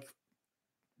book like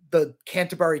the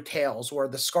Canterbury Tales or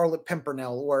the Scarlet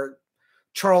Pimpernel or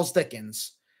Charles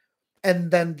Dickens,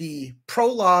 and then the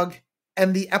prologue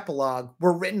and the epilogue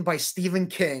were written by Stephen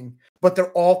King, but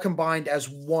they're all combined as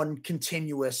one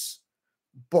continuous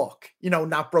book,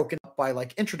 not broken up by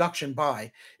like introduction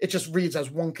by. It just reads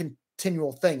as one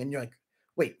continual thing, and you're like,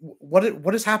 wait,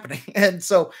 what is happening? And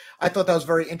so I thought that was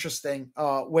very interesting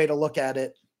way to look at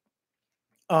it.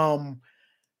 Um,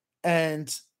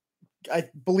 and I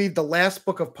believe the last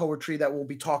book of poetry that we'll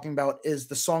be talking about is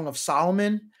the Song of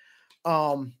Solomon.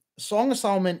 Song of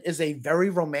Solomon is a very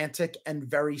romantic and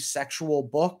very sexual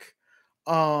book.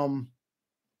 Um,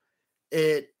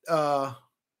 it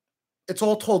it's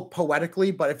all told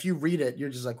poetically, but if you read it, you're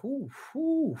just like, ooh,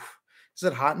 ooh, is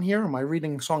it hot in here? Am I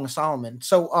reading Song of Solomon?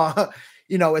 So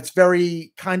it's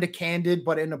very kind of candid,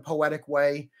 but in a poetic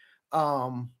way,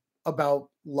 about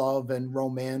love and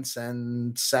romance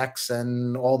and sex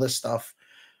and all this stuff.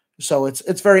 So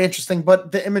it's very interesting,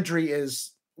 but the imagery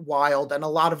is wild, and a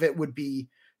lot of it would be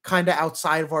kind of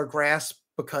outside of our grasp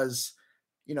because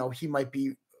he might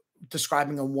be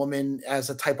describing a woman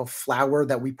as a type of flower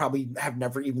that we probably have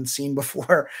never even seen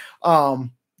before.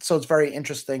 So it's very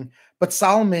interesting. But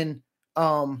Solomon,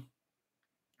 um,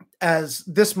 as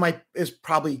this might is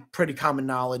probably pretty common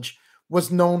knowledge,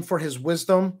 was known for his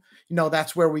wisdom.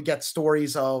 That's where we get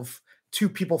stories of two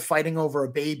people fighting over a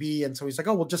baby, and so he's like,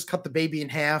 "Oh, we'll just cut the baby in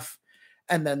half."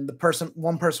 And then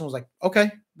one person was like,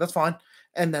 "Okay, that's fine."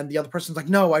 And then the other person's like,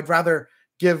 "No, I'd rather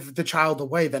give the child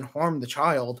away than harm the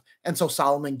child." And so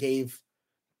Solomon gave,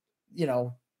 you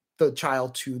know, the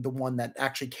child to the one that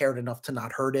actually cared enough to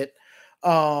not hurt it.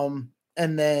 And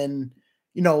then,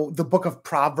 the book of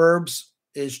Proverbs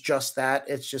is just that.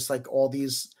 It's just like all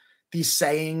these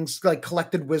sayings, like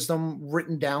collected wisdom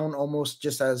written down almost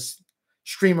just as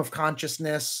stream of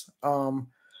consciousness.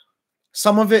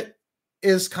 Some of it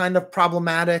is kind of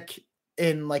problematic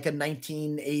in like a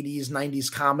 1980s,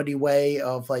 90s comedy way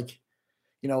of like,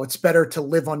 it's better to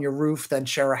live on your roof than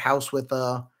share a house with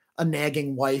a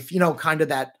nagging wife, kind of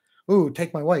that, ooh,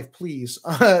 take my wife, please,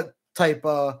 type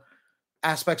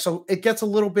aspect. So it gets a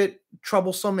little bit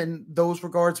troublesome in those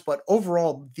regards, but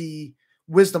overall, the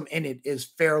wisdom in it is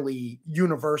fairly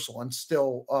universal and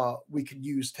still we could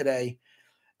use today.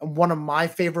 And one of my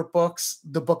favorite books,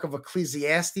 the book of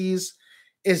Ecclesiastes,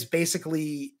 is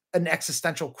basically an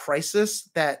existential crisis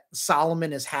that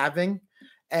Solomon is having.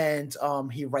 And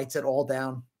he writes it all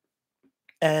down.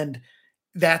 And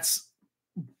that's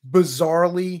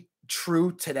bizarrely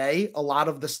true today. A lot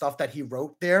of the stuff that he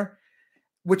wrote there,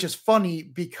 which is funny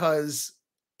because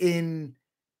in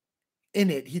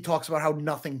it he talks about how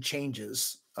nothing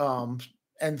changes.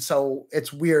 And so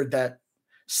it's weird that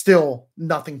still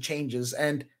nothing changes.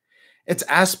 And it's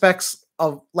aspects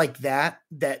of like that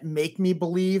make me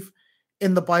believe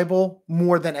in the Bible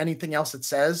more than anything else it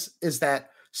says, is that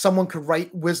someone could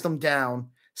write wisdom down,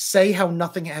 say how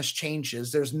nothing has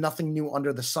changes, there's nothing new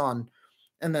under the sun,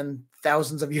 and then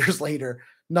thousands of years later,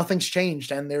 nothing's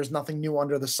changed and there's nothing new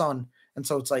under the sun. And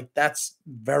so it's like that's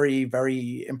very,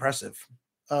 very impressive.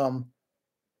 Um,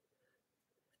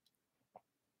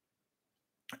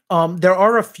 there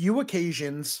are a few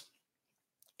occasions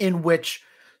in which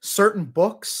certain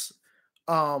books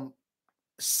um,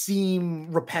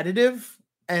 seem repetitive,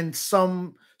 and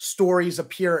some stories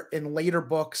appear in later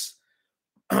books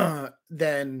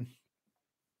than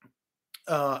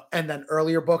and then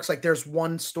earlier books. Like there's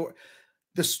one story,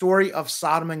 the story of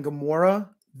Sodom and Gomorrah.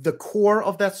 The core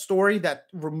of that story that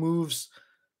removes,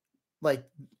 like,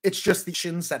 it's just the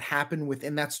actions that happen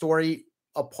within that story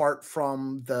apart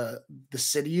from the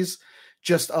cities,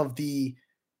 just of the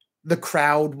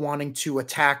crowd wanting to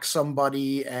attack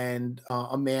somebody, and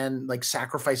a man like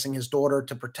sacrificing his daughter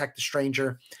to protect the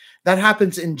stranger. That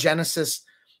happens in Genesis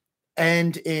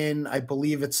and in, I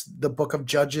believe it's the book of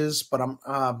Judges, but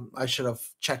I should have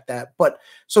checked that. But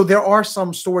so there are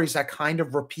some stories that kind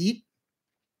of repeat,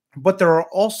 but there are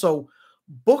also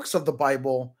books of the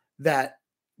Bible that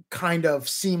kind of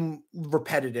seem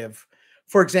repetitive.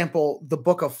 For example, the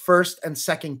book of First and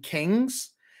Second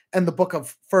Kings and the book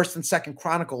of First and Second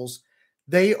Chronicles,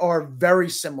 they are very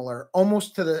similar,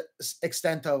 almost to the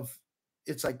extent of,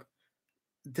 it's like,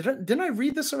 didn't I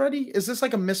read this already? Is this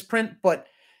like a misprint? But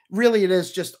really, it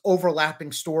is just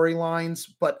overlapping storylines,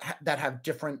 but that have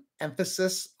different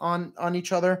emphasis on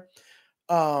each other.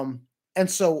 And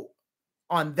so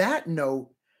on that note,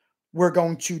 we're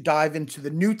going to dive into the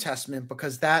New Testament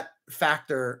because that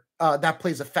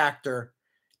plays a factor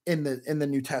in the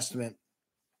New Testament.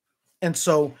 And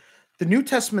so the New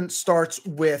Testament starts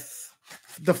with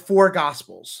the four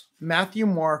gospels: Matthew,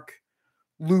 Mark,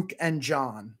 Luke, and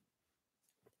John.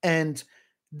 And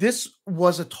this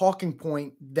was a talking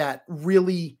point that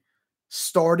really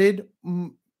started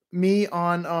me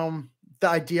on the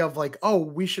idea of like, oh,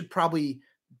 we should probably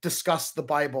discuss the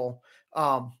Bible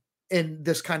in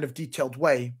this kind of detailed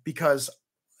way, because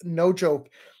no joke,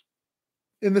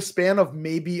 in the span of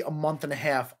maybe a month and a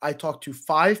half, I talked to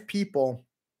five people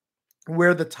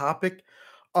where the topic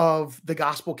of the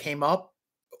gospel came up,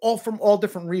 all from all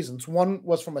different reasons. One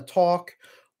was from a talk,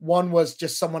 one was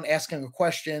just someone asking a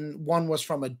question, one was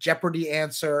from a Jeopardy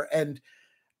answer, and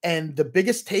the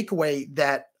biggest takeaway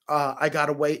that I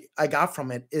got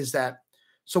from it is that,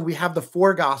 so we have the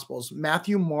four gospels: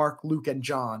 Matthew, Mark, Luke, and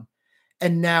John,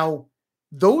 and now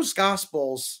those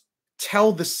gospels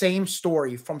tell the same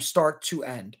story from start to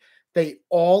end. They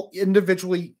all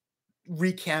individually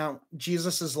recount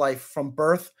Jesus's life from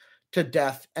birth to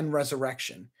death and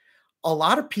resurrection. A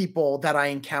lot of people that I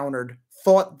encountered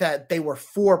thought that they were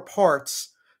four parts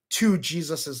to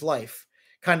Jesus's life,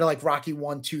 kind of like Rocky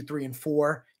 1, 2, 3, and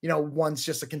 4. One's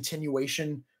just a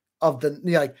continuation of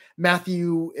like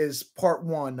Matthew is part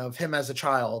one of him as a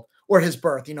child, or his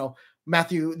birth.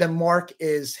 Matthew, then Mark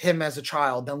is him as a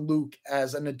child, then Luke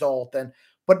as an adult,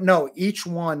 but no, each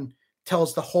one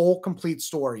tells the whole complete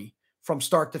story from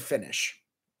start to finish.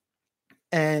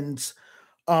 And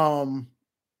um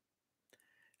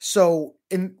so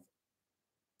in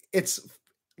it's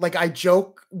like I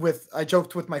joked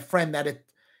with my friend that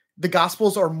the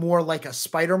gospels are more like a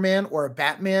Spider-Man or a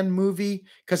Batman movie,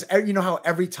 because you know how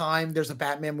every time there's a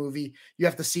Batman movie, you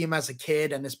have to see him as a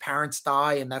kid and his parents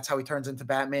die, and that's how he turns into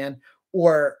Batman.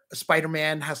 Or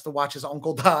Spider-Man has to watch his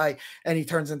uncle die and he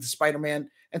turns into Spider-Man.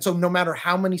 And so no matter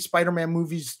how many Spider-Man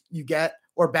movies you get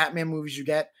or Batman movies you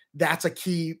get, that's a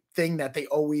key thing that they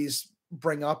always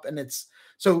bring up. And it's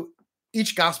so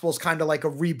each gospel is kind of like a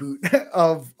reboot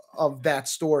of that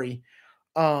story.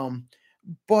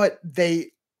 But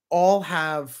they all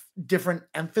have different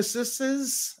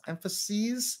emphases,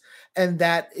 and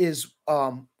that is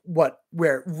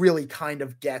where it really kind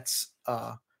of gets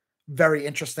very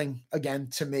interesting again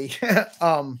to me.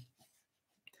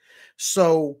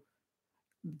 So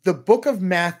the book of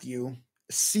Matthew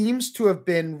seems to have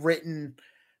been written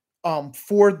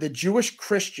for the Jewish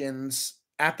Christians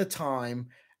at the time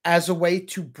as a way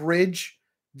to bridge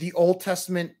the Old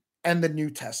Testament and the New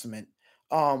Testament.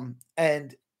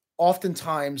 And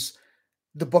oftentimes,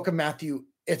 the book of Matthew,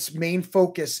 its main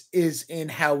focus is in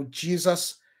how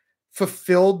Jesus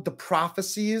fulfilled the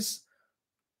prophecies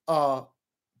uh,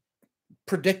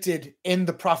 predicted in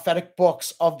the prophetic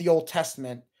books of the Old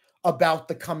Testament about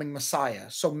the coming Messiah.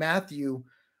 So Matthew,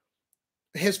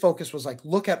 his focus was like,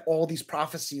 look at all these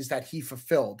prophecies that he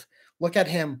fulfilled. Look at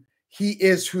him. He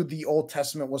is who the Old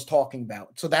Testament was talking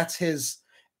about. So that's his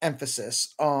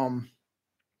emphasis.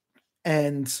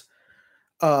 And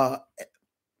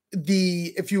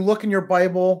if you look in your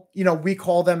Bible, we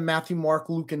call them Matthew, Mark,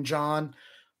 Luke, and John,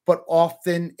 but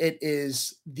often it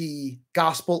is the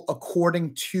gospel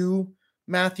according to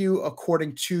Matthew,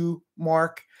 according to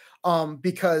Mark,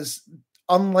 because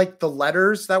unlike the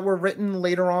letters that were written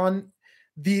later on,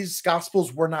 these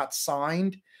gospels were not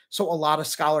signed. So a lot of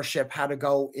scholarship had to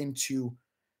go into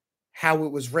how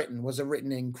it was written. Was it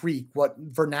written in Greek? What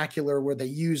vernacular were they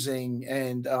using,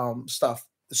 and stuff.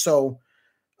 So,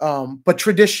 but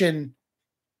tradition,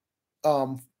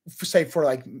 say for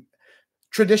like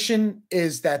tradition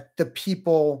is that the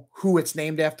people who it's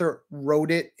named after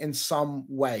wrote it in some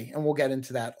way, and we'll get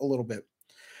into that a little bit.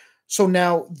 So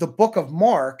now the book of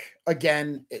Mark,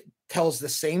 again, it tells the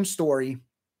same story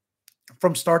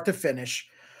from start to finish.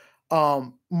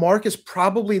 Mark is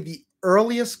probably the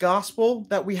earliest gospel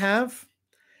that we have.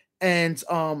 And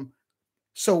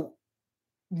so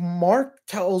Mark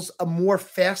tells a more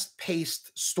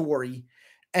fast-paced story,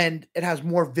 and it has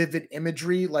more vivid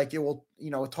imagery. Like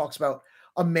it talks about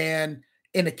a man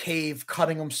in a cave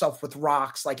cutting himself with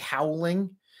rocks, like howling,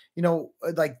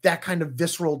 like that kind of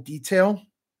visceral detail.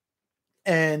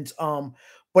 And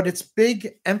but its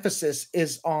big emphasis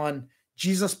is on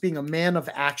Jesus being a man of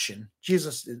action.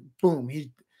 Jesus, boom,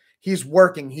 he's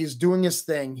working, he's doing his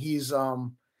thing. He's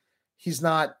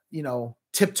not,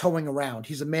 tiptoeing around.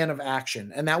 He's a man of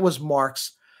action. And that was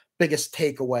Mark's biggest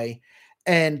takeaway.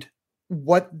 And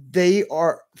what they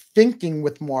are thinking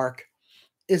with Mark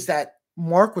is that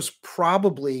Mark was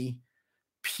probably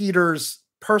Peter's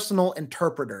personal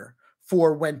interpreter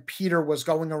for when Peter was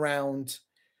going around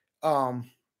um,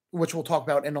 which we'll talk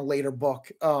about in a later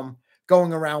book,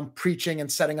 going around preaching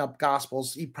and setting up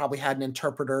gospels. He probably had an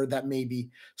interpreter that maybe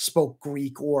spoke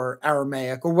Greek or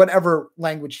Aramaic or whatever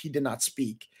language he did not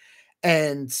speak.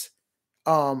 And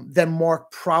then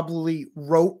Mark probably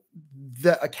wrote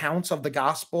the accounts of the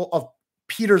gospel, of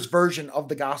Peter's version of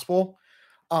the gospel,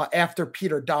 after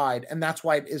Peter died, and that's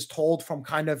why it is told from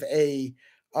kind of a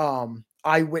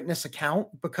eyewitness account,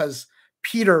 because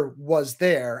Peter was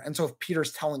there, and so if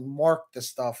Peter's telling Mark this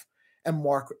stuff and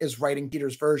Mark is writing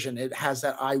Peter's version, it has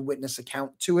that eyewitness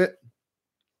account to it.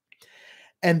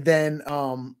 And then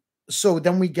so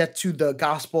then we get to the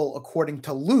gospel according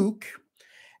to Luke,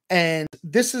 and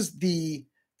this is the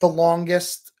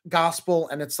longest gospel,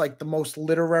 and it's like the most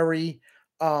literary,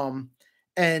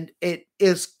 and it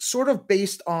is sort of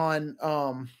based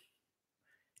on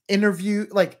interview,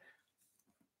 like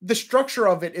the structure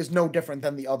of it is no different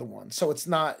than the other one, so it's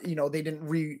not, they didn't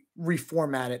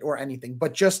reformat it or anything,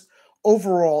 but just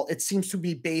overall it seems to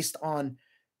be based on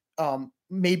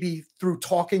maybe through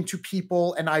talking to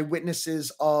people and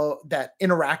eyewitnesses that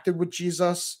interacted with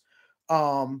Jesus,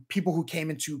 people who came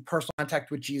into personal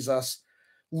contact with Jesus.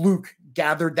 Luke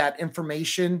gathered that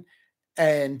information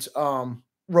and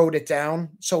wrote it down.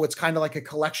 So it's kind of like a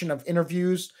collection of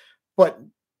interviews, but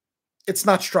it's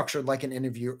not structured like an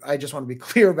interview. I just want to be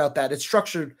clear about that. It's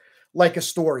structured like a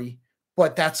story,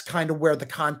 but that's kind of where the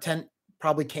content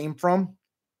probably came from.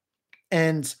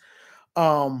 And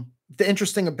the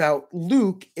interesting about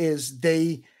Luke is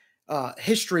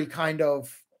history kind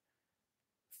of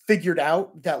figured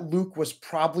out that Luke was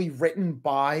probably written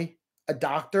by a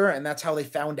doctor, and that's how they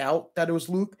found out that it was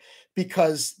Luke,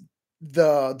 because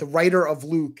the writer of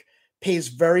Luke pays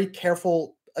very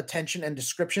careful attention and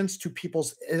descriptions to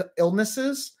people's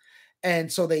illnesses,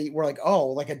 and so they were like, oh,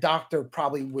 like a doctor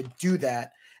probably would do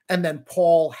that. And then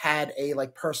Paul had a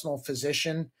like personal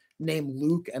physician named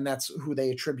Luke, and that's who they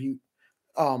attribute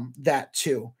that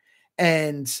to.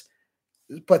 And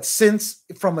but since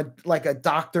from a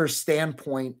doctor's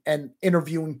standpoint and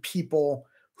interviewing people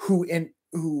who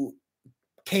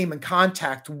came in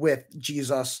contact with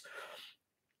Jesus,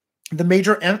 the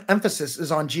major emphasis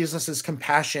is on Jesus's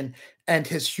compassion and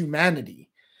his humanity,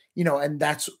 and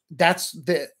that's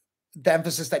the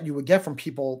emphasis that you would get from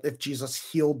people if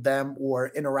Jesus healed them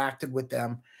or interacted with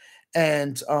them.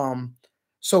 And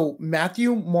so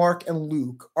Matthew, Mark, and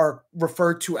Luke are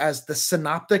referred to as the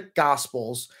synoptic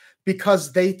gospels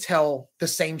because they tell the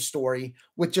same story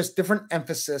with just different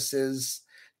emphases,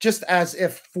 just as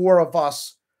if four of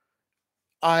us.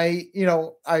 I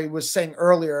was saying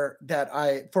earlier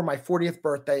that for my 40th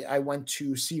birthday, I went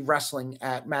to see wrestling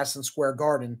at Madison Square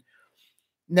Garden.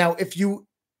 Now, if you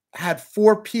had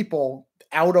four people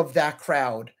out of that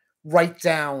crowd write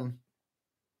down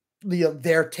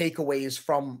their takeaways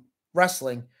from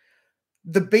wrestling,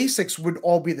 the basics would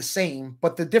all be the same,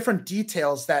 but the different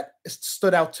details that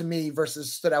stood out to me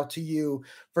versus stood out to you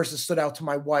versus stood out to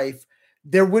my wife,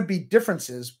 there would be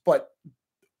differences, but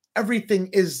everything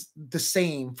is the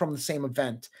same from the same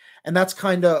event. And that's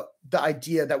kind of the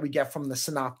idea that we get from the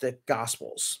synoptic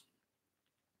gospels.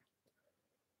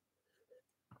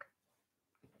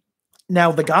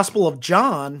 Now, the Gospel of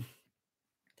John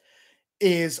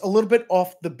is a little bit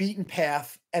off the beaten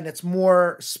path, and it's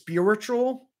more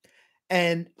spiritual,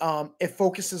 and it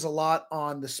focuses a lot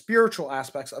on the spiritual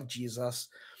aspects of Jesus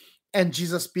and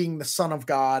Jesus being the Son of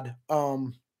God.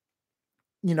 It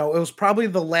was probably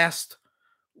the last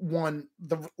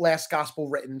gospel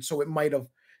written, so it might have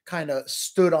kind of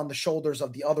stood on the shoulders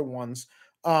of the other ones.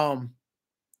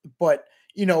 But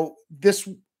this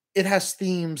it has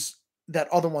themes that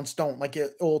other ones don't. Like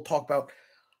it will talk about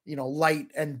light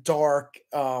and dark,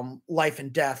 life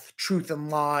and death, truth and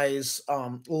lies,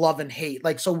 love and hate.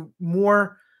 Like, so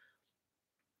more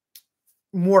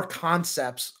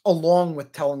concepts along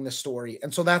with telling the story.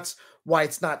 And so that's why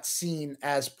it's not seen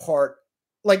as part,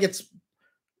 like it's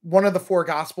one of the four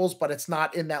gospels, but it's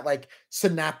not in that like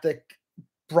synaptic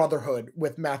brotherhood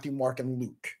with Matthew, Mark, and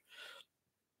Luke.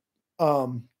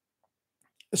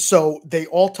 So they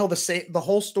all tell the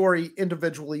whole story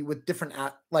individually with different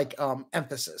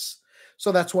emphasis.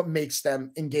 So that's what makes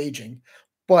them engaging.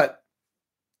 But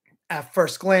at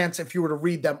first glance, if you were to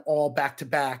read them all back to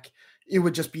back, it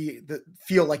would just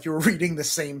feel like you were reading the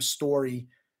same story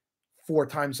 4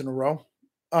 times in a row.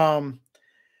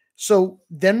 So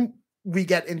then we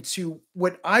get into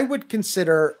what I would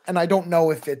consider, and I don't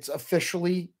know if it's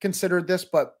officially considered this,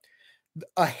 but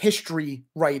a history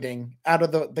writing out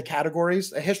of the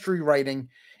categories, a history writing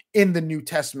in the New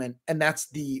Testament, and that's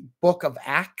the book of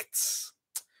Acts.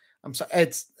 I'm sorry,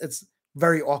 it's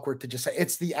very awkward to just say.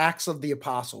 It's the Acts of the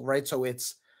Apostle, right? So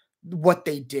it's what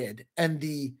they did. And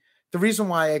the reason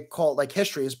why I call it like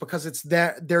history is because it's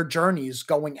their journeys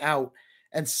going out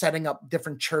and setting up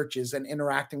different churches and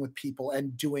interacting with people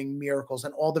and doing miracles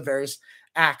and all the various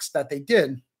acts that they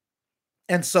did.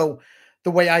 And so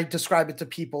the way I describe it to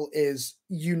people is,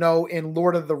 in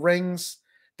Lord of the Rings,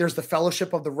 there's the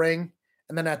Fellowship of the Ring.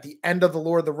 And then at the end of the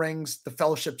Lord of the Rings, the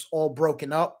fellowship's all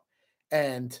broken up.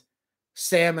 And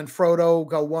Sam and Frodo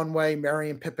go one way, Merry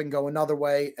and Pippin go another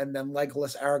way, and then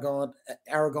Legolas,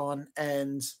 Aragon,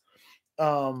 and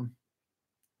um,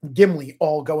 Gimli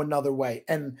all go another way.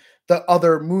 And the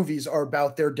other movies are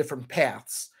about their different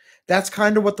paths. That's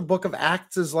kind of what the Book of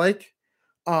Acts is like.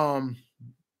 Um,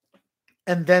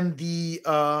 and then the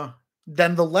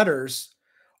letters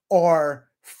are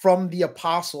from the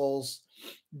apostles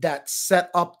that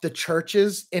set up the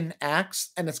churches in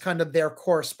Acts, and it's kind of their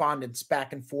correspondence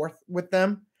back and forth with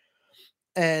them.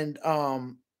 And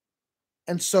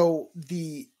so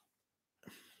the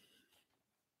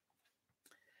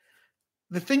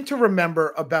thing to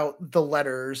remember about the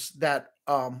letters that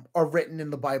are written in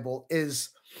the Bible is,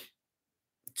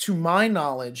 to my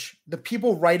knowledge, the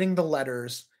people writing the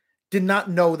letters did not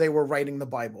know they were writing the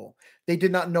Bible. They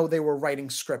did not know they were writing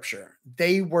scripture.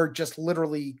 They were just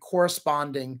literally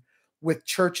corresponding with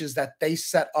churches that they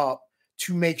set up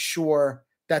to make sure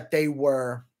that they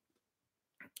were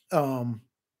um,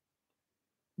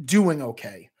 doing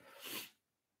okay.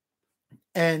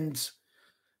 And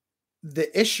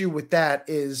the issue with that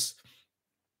is,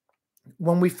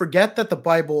 when we forget that the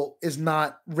Bible is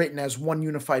not written as one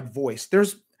unified voice,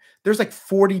 there's like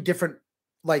 40 different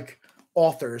like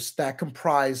authors that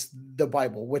comprise the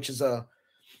Bible, which is a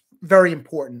very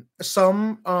important.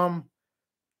 Some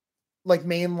like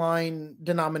mainline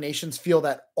denominations feel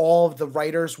that all of the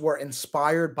writers were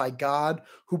inspired by God,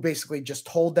 who basically just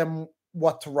told them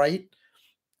what to write.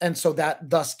 And so that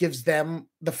thus gives them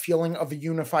the feeling of a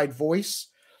unified voice.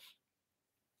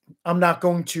 I'm not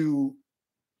going to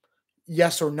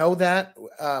yes or no that.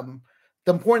 The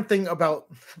important thing about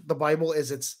the Bible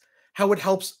is it's how it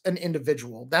helps an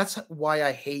individual. That's why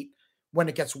I hate when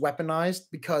it gets weaponized,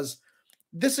 because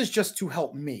this is just to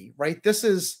help me, right? This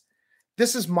is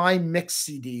my mix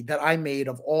CD that I made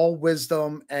of all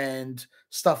wisdom and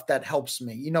stuff that helps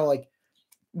me. Like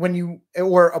when you,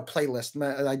 or a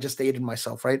playlist. I just dated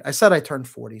myself, right? I said I turned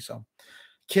 40, so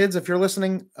kids, if you're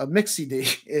listening, a mix CD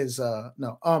is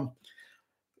no.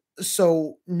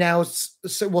 So now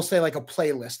so we'll say like a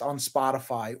playlist on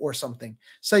Spotify or something.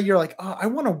 Say you're like, oh, I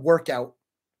want a workout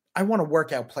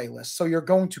playlist. So you're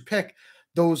going to pick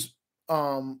those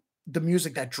the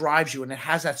music that drives you, and it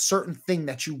has that certain thing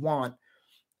that you want.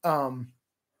 And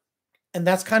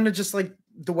that's kind of just like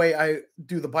the way I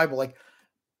do the Bible. Like,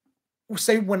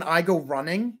 say when I go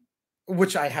running,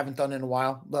 which I haven't done in a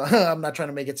while. I'm not trying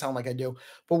to make it sound like I do,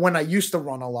 but when I used to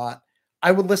run a lot,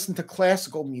 I would listen to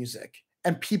classical music,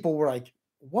 and people were like,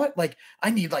 "What? Like, I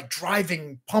need like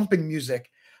driving, pumping music."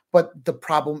 But the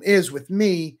problem is with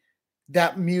me,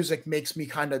 that music makes me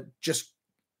kind of just,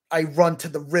 I run to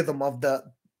the rhythm of the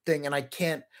thing, and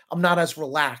I'm not as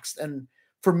relaxed. And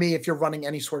for me, if you're running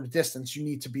any sort of distance, you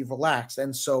need to be relaxed.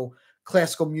 And so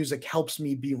classical music helps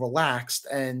me be relaxed.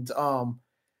 And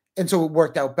so it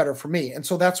worked out better for me. And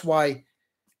so that's why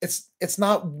it's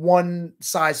not one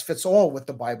size fits all with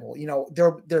the Bible.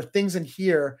 There are things in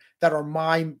here that are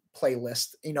my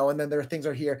playlist, and then there are things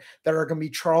are here that are going to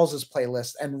be Charles's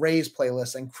playlist and Ray's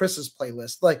playlist and Chris's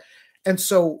playlist. Like, and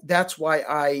so that's why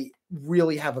I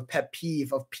really have a pet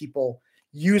peeve of people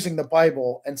using the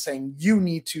Bible and saying you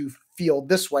need to feel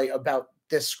this way about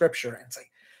this scripture. And it's like,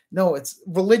 no, it's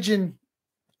religion.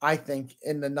 I think,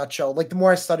 in the nutshell, like the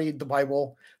more I studied the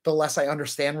Bible, the less I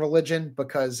understand religion,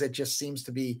 because it just seems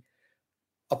to be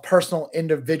a personal,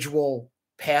 individual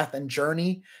path and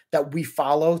journey that we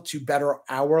follow to better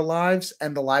our lives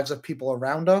and the lives of people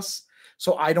around us.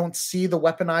 So I don't see the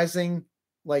weaponizing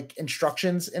like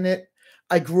instructions in it.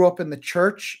 I grew up in the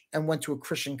church and went to a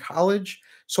Christian college,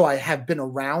 so I have been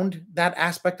around that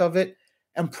aspect of it.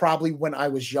 And probably when I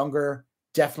was younger,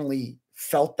 definitely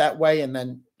felt that way. And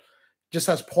then, just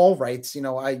as Paul writes,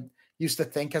 I used to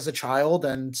think as a child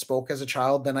and spoke as a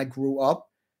child, then I grew up,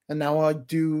 and now I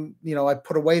do, I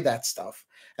put away that stuff.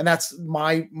 And that's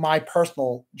my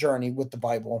personal journey with the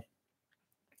Bible.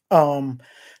 Um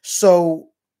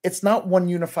so it's not one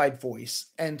unified voice.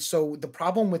 And so the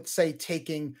problem with, say,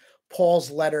 taking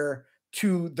Paul's letter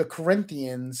to the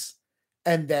Corinthians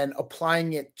and then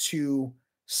applying it to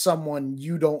someone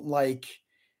you don't like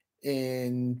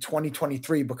in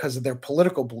 2023 because of their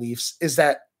political beliefs is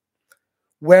that,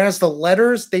 whereas the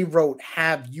letters they wrote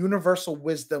have universal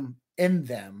wisdom in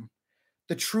them,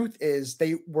 the truth is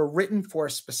they were written for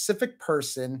a specific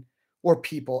person or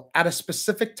people at a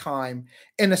specific time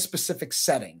in a specific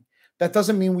setting. That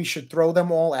doesn't mean we should throw them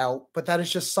all out, but that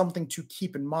is just something to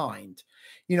keep in mind.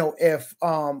 If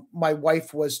my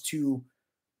wife was to,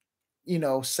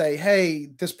 say, hey,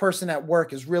 this person at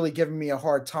work is really giving me a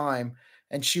hard time,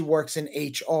 and she works in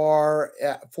HR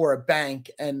for a bank,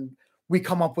 and we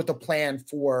come up with a plan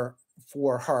for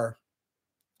her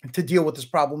to deal with this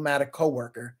problematic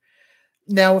coworker.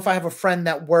 Now, if I have a friend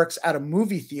that works at a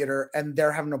movie theater and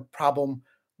they're having a problem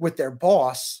with their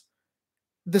boss,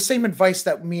 the same advice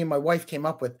that me and my wife came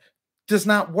up with does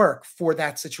not work for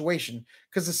that situation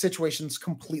because the situation's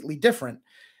completely different.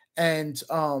 And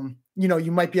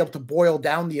you might be able to boil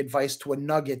down the advice to a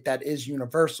nugget that is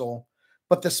universal,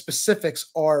 but the specifics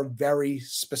are very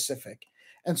specific.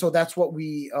 And so that's what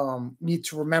we need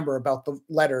to remember about the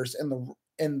letters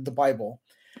in the Bible.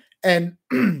 And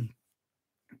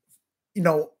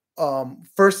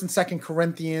First and Second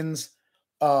Corinthians,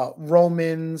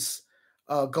 Romans,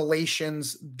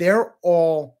 Galatians, they're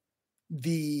all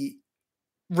the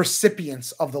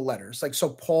recipients of the letters. Like, so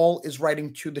Paul is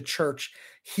writing to the church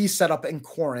he set up in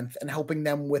Corinth and helping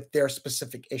them with their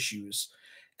specific issues.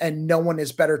 And no one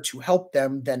is better to help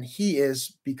them than he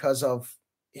is because of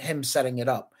him setting it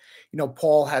up.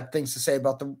 Paul had things to say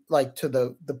about to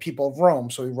the people of Rome,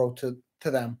 so he wrote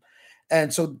to them.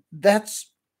 And so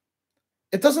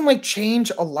it doesn't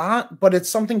change a lot, but it's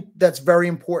something that's very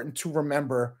important to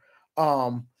remember,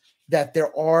 that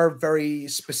there are very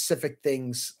specific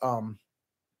things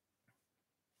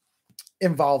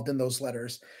involved in those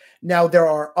letters. Now, there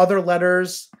are other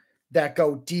letters that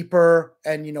go deeper,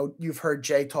 and you've heard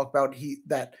Jay talk about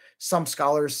that some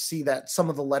scholars see that some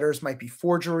of the letters might be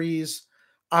forgeries.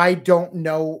 I don't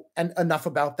know enough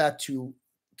about that to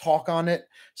talk on it,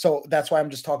 so that's why I'm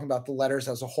just talking about the letters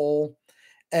as a whole.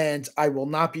 And I will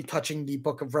not be touching the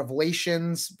book of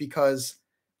Revelations because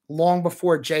long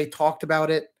before Jay talked about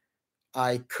it,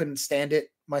 I couldn't stand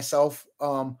it myself,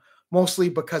 mostly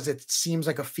because it seems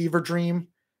like a fever dream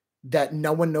that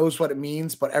no one knows what it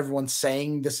means, but everyone's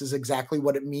saying this is exactly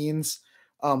what it means.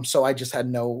 So I just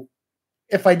had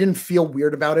if I didn't feel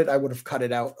weird about it, I would have cut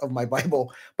it out of my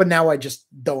Bible, but now I just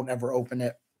don't ever open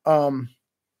it.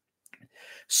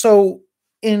 So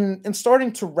in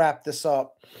starting to wrap this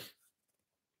up,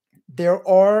 there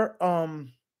are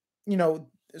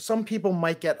some people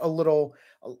might get a little,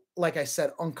 like I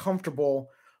said, uncomfortable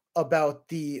about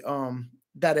the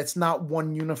that it's not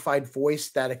one unified voice,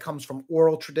 that it comes from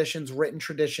oral traditions, written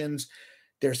traditions.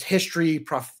 There's history,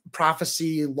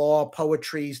 prophecy, law,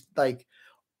 poetry, like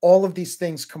all of these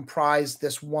things comprise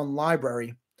this one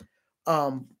library.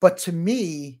 But to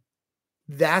me,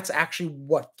 that's actually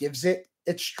what gives it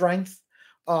its strength,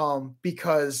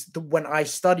 because when I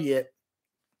study it,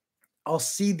 I'll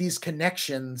see these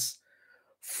connections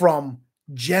from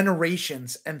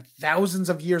generations and thousands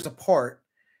of years apart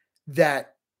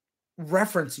that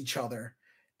reference each other.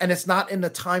 And it's not in the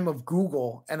time of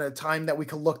Google and a time that we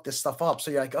can look this stuff up. So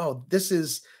you're like, oh,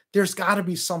 there's got to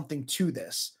be something to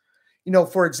this.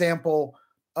 For example,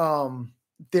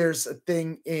 there's a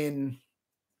thing in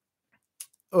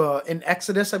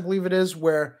Exodus, I believe it is,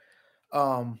 where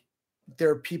um,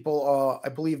 there are people, I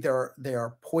believe they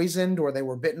are poisoned or they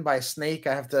were bitten by a snake.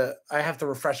 I have to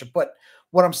refresh it. But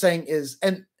what I'm saying is,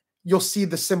 and you'll see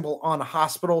the symbol on a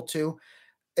hospital too,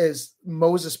 is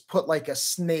Moses put like a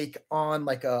snake on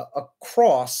like a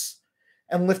cross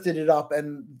and lifted it up,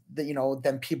 and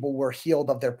then people were healed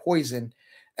of their poison.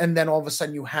 And then all of a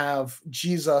sudden you have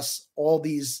Jesus all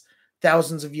these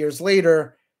thousands of years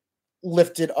later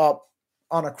lifted up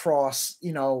on a cross,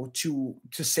 to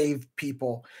save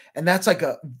people. And that's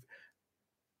a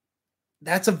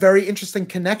very interesting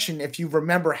connection if you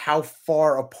remember how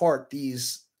far apart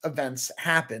these events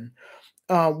happen.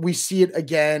 We see it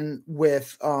again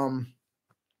with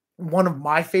one of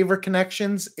my favorite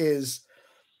connections is,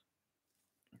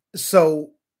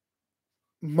 so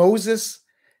Moses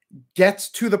gets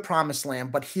to the promised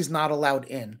land, but he's not allowed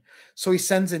in. So he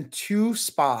sends in two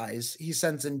spies. He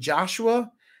sends in Joshua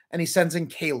and he sends in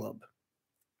Caleb.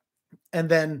 And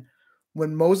then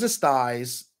when Moses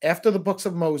dies, after the books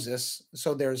of Moses,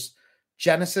 so there's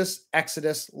Genesis,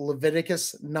 Exodus,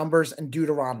 Leviticus, Numbers, and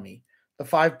Deuteronomy, the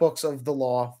 5 books of the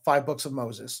law, 5 books of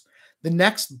Moses. The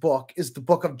next book is the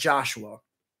book of Joshua.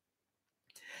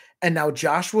 And now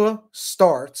Joshua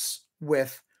starts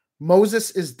with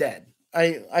Moses is dead.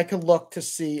 I could look to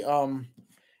see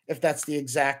if that's the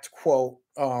exact quote.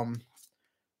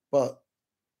 But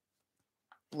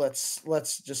let's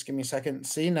just give me a second.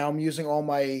 See, now I'm using all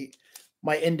my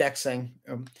indexing.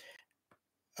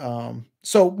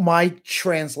 So my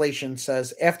translation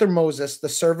says, after Moses, the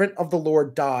servant of the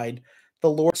Lord, died, the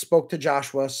Lord spoke to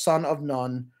Joshua, son of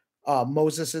Nun,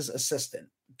 Moses' assistant.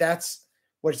 That's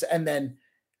what's, and then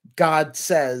God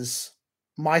says,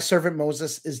 my servant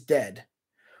Moses is dead.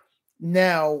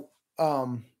 Now,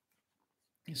 um,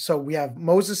 so we have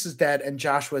Moses is dead, and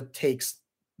Joshua takes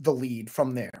the lead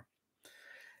from there.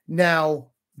 Now,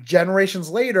 generations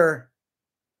later,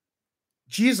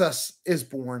 Jesus is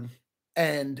born,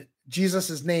 and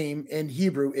Jesus' name in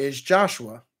Hebrew is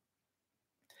Joshua.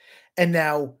 And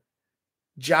now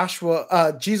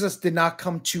Jesus did not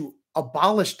come to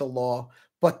abolish the law,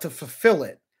 but to fulfill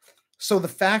it. So the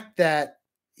fact that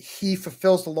he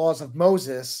fulfills the laws of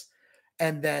Moses,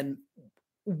 and then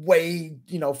way,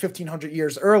 1500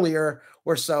 years earlier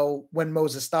or so, when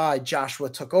Moses died, Joshua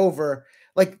took over,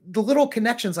 like the little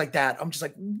connections like that, I'm just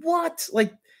like, what?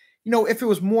 Like, if it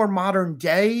was more modern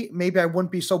day, maybe I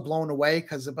wouldn't be so blown away,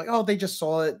 because like, oh, they just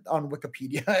saw it on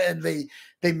Wikipedia and they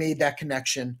made that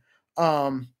connection.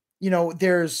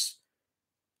 There's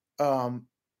um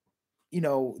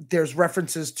there's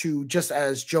references to, just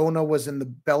as Jonah was in the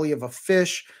belly of a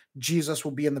fish, Jesus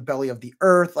will be in the belly of the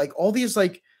earth, like all these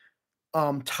like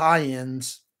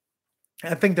tie-ins.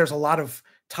 I think there's a lot of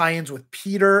tie-ins with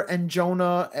Peter and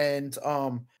Jonah, and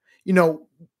you know,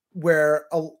 where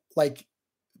like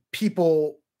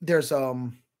people, there's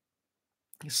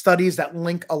studies that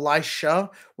link Elisha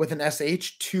with an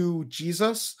sh to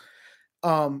Jesus.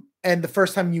 And the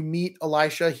first time you meet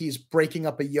Elisha, he's breaking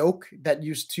up a yoke that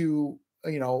used to,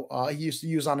 he used to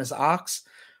use on his ox.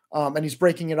 And he's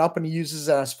breaking it up, and he uses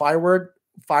it as firewood,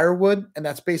 and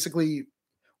that's basically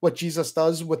what Jesus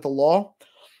does with the law.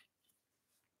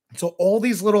 So all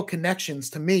these little connections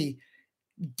to me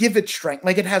give it strength.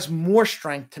 Like, it has more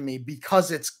strength to me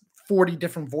because it's 40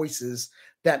 different voices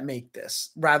that make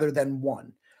this rather than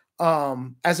one.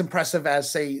 As impressive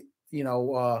as, say,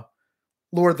 Lord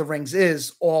of the Rings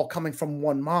is, all coming from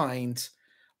one mind.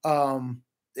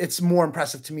 It's more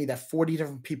impressive to me that 40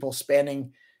 different people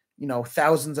spanning,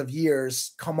 thousands of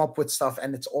years come up with stuff,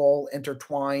 and it's all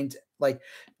intertwined, like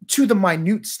to the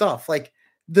minute stuff. Like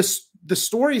the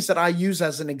stories that I use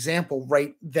as an example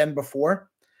right then before,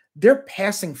 they're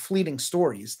passing fleeting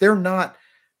stories. They're not,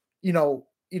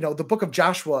 the book of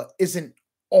Joshua isn't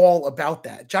all about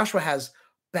that. Joshua has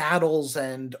battles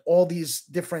and all these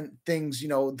different things,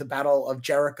 the battle of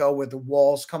Jericho where the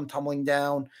walls come tumbling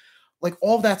down, like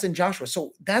all that's in Joshua.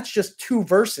 So that's just 2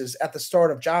 verses at the start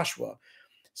of Joshua.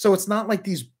 So it's not like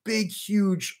these big,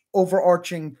 huge,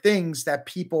 overarching things that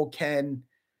people can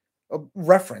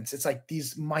reference. It's like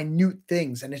these minute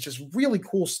things, and it's just really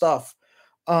cool stuff.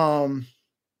 Um,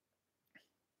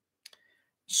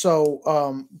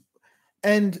 so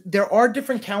and there are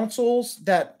different councils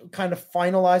that kind of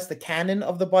finalize the canon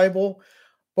of the Bible,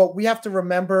 but we have to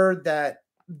remember that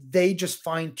they just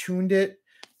fine-tuned it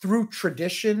through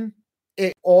tradition.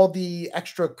 All the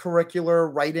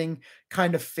extracurricular writing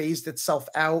kind of phased itself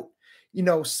out.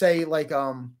 Say like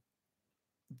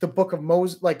the book of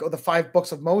Moses, like, or the 5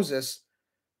 books of Moses.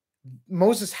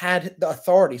 Moses had the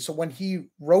authority. So when he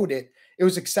wrote it, it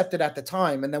was accepted at the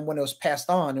time. And then when it was passed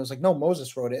on, it was like, no,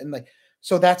 Moses wrote it. And like,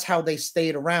 so that's how they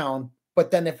stayed around. But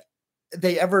then if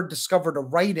they ever discovered a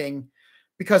writing,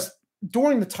 because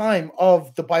during the time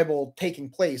of the Bible taking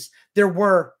place, there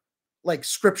were like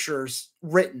scriptures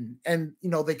written, and,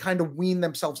 they kind of wean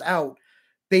themselves out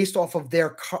based off of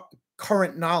their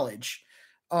current knowledge.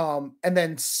 And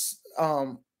then,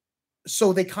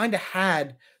 so they kind of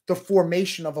had the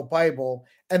formation of a Bible,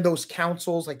 and those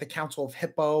councils, like the Council of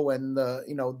Hippo and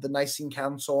the Nicene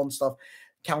Council and stuff,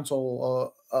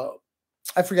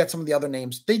 I forget some of the other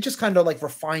names. They just kind of like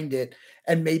refined it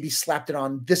and maybe slapped it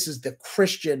on. This is the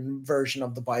Christian version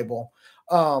of the Bible.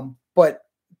 But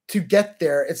to get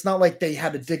there, it's not like they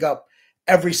had to dig up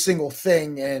every single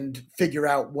thing and figure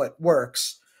out what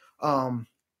works. And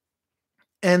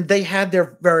they had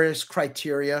their various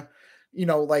criteria,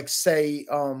 like say,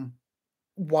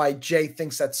 why Jay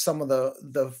thinks that some of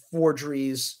the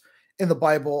forgeries in the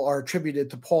Bible are attributed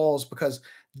to Paul's, because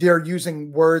they're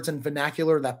using words and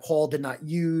vernacular that Paul did not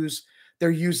use.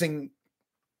 They're using,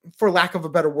 for lack of a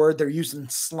better word, they're using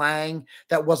slang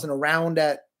that wasn't around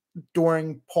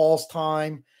during Paul's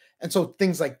time. And so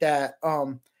things like that.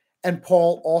 And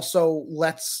Paul also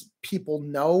lets people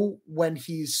know when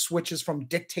he switches from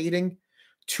dictating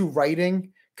to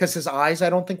writing, because his eyes, I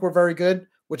don't think, were very good,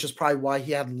 which is probably why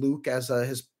he had Luke as a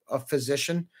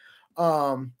physician.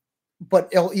 But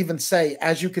it'll even say,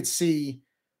 as you could see,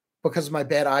 because of my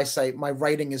bad eyesight, my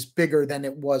writing is bigger than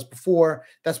it was before.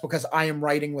 That's because I am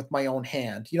writing with my own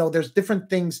hand. There's different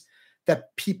things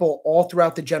that people all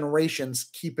throughout the generations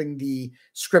keeping the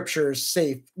scriptures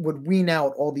safe would wean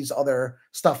out all these other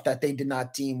stuff that they did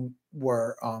not deem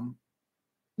were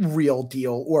real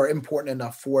deal or important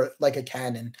enough for like a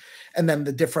canon. And then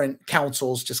the different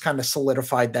councils just kind of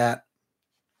solidified that.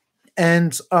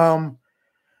 And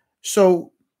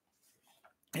so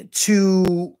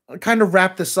to kind of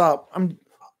wrap this up, I'm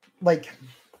like,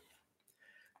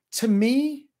 to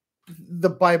me, the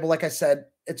Bible, like I said,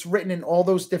 it's written in all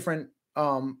those different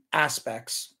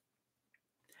aspects.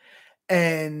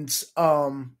 And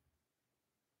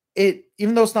it,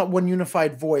 even though it's not one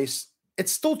unified voice,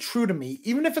 it's still true to me,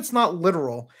 even if it's not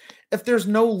literal. If there's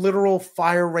no literal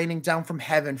fire raining down from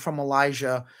heaven from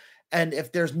Elijah, and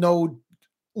if there's no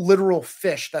literal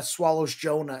fish that swallows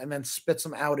Jonah and then spits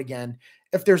him out again,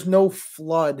 if there's no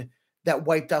flood that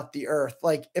wiped out the earth,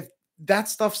 like if that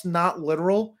stuff's not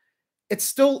literal, it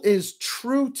still is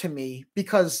true to me,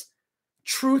 because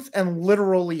truth and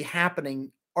literally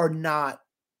happening are not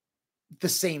the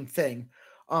same thing.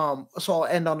 So I'll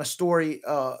end on a story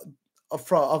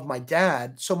of my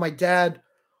dad. So my dad,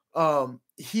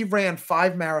 he ran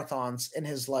 5 marathons in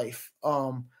his life.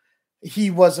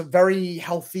 He was a very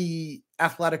healthy,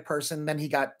 athletic person. Then he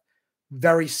got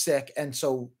very sick, and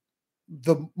so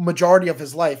the majority of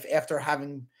his life, after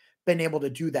having been able to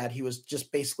do that, he was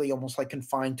just basically almost like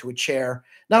confined to a chair,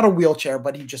 not a wheelchair,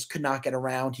 but he just could not get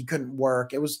around. He couldn't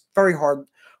work. It was very hard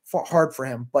for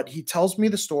him. But he tells me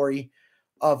the story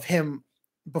of him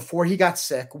before he got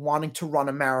sick, wanting to run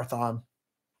a marathon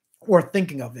or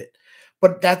thinking of it.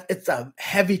 But that it's a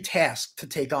heavy task to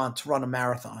take on, to run a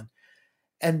marathon.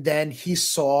 And then he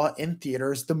saw in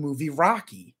theaters the movie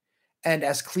Rocky. And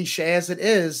as cliche as it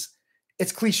is,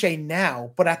 it's cliche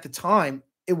now, but at the time,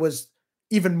 it was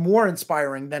even more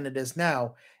inspiring than it is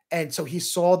now. And so he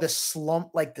saw this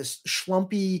like this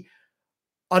schlumpy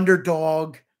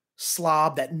underdog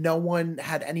slob that no one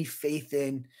had any faith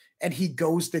in, and he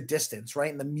goes the distance,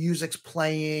 right? And the music's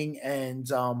playing,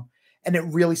 and it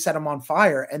really set him on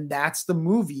fire. And that's the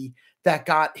movie that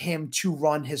got him to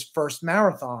run his first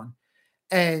marathon.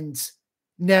 And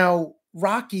now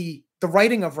Rocky, the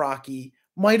writing of Rocky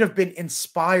might have been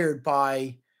inspired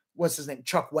by, what's his name,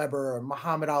 Chuck Weber or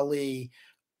Muhammad Ali,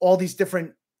 all these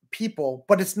different people,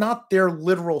 but it's not their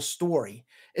literal story.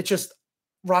 It's just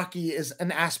Rocky is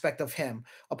an aspect of him.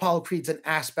 Apollo Creed's an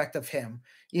aspect of him,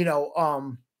 you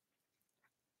know,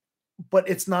 but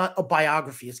it's not a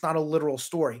biography. It's not a literal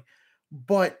story.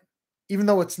 But even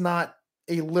though it's not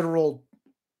a literal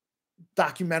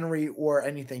documentary or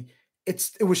anything,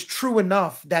 it was true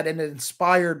enough that it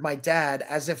inspired my dad,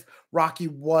 as if Rocky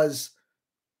was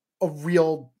a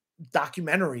real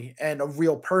documentary and a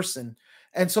real person.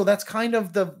 And so that's kind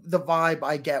of the vibe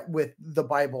I get with the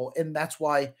Bible. And that's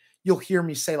why you'll hear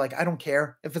me say, like, I don't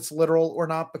care if it's literal or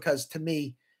not, because to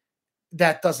me,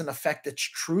 that doesn't affect its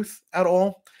truth at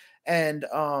all. And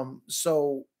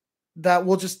so that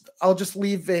I'll just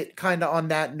leave it kind of on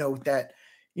that note, that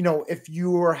if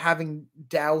you are having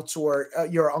doubts, or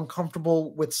you're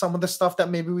uncomfortable with some of the stuff that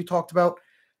maybe we talked about,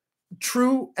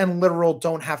 true and literal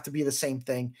don't have to be the same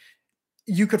thing.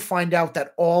 You could find out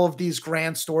that all of these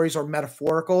grand stories are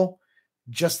metaphorical,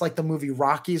 just like the movie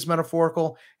Rocky is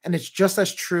metaphorical, and it's just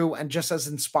as true and just as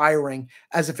inspiring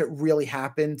as if it really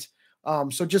happened.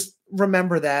 So just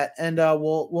remember that, and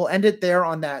we'll end it there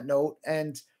on that note.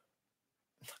 And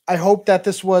I hope that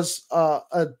this was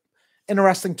a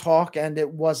interesting talk, and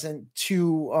it wasn't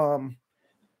too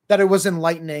that it was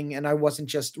enlightening, and I wasn't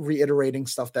just reiterating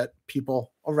stuff that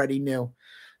people already knew.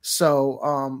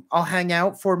 So I'll hang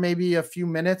out for maybe a few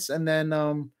minutes, and then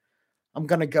I'm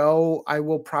gonna go. I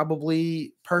will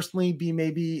probably personally be,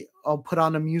 maybe I'll put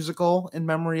on a musical in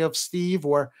memory of Steve,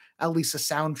 or at least a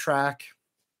soundtrack,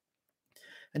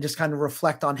 and just kind of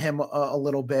reflect on him a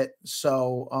little bit.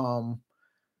 So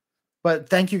but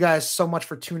thank you guys so much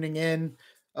for tuning in.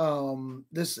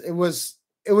 This it was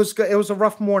a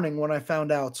rough morning when I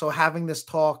found out. So having this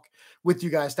talk with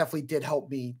you guys definitely did help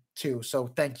me too. So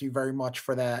thank you very much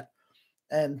for that.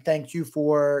 And thank you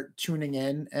for tuning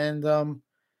in. And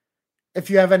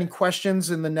if you have any questions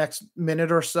in the next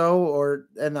minute or so,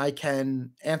 and I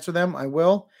can answer them, I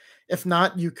will. If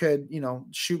not, you could,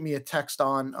 shoot me a text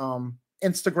on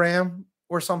Instagram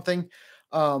or something.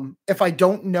 If I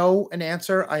don't know an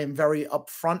answer, I am very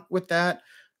upfront with that,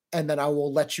 and then I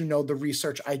will let you know the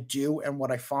research I do and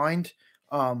what I find.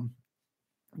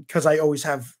 Because I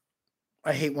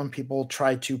hate when people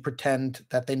try to pretend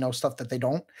that they know stuff that they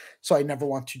don't. So I never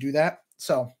want to do that.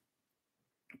 So,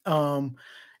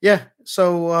 yeah.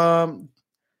 So,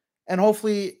 and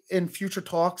hopefully in future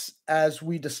talks, as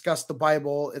we discuss the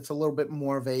Bible, it's a little bit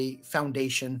more of a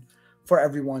foundation for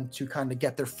everyone to kind of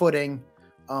get their footing,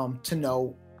 to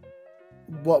know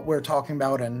what we're talking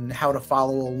about and how to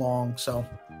follow along. So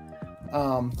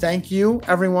thank you,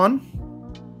 everyone.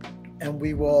 And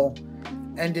we will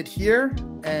end it here.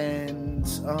 And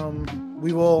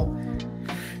we will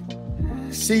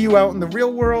see you out in the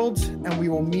real world. And we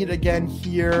will meet again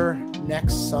here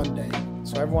next Sunday.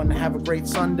 So everyone have a great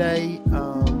Sunday.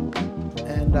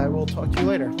 And I will talk to you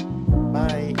later.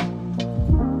 Bye.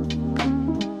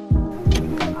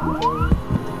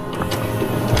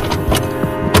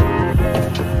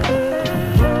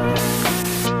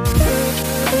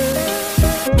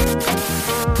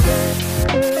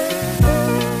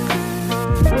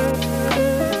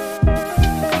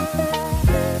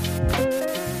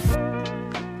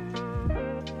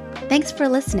 Thanks for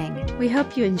listening. We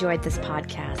hope you enjoyed this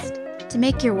podcast. To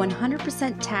make your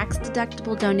 100%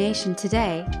 tax-deductible donation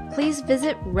today, please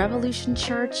visit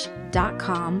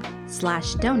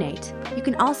revolutionchurch.com/donate. You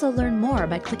can also learn more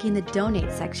by clicking the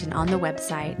donate section on the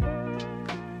website.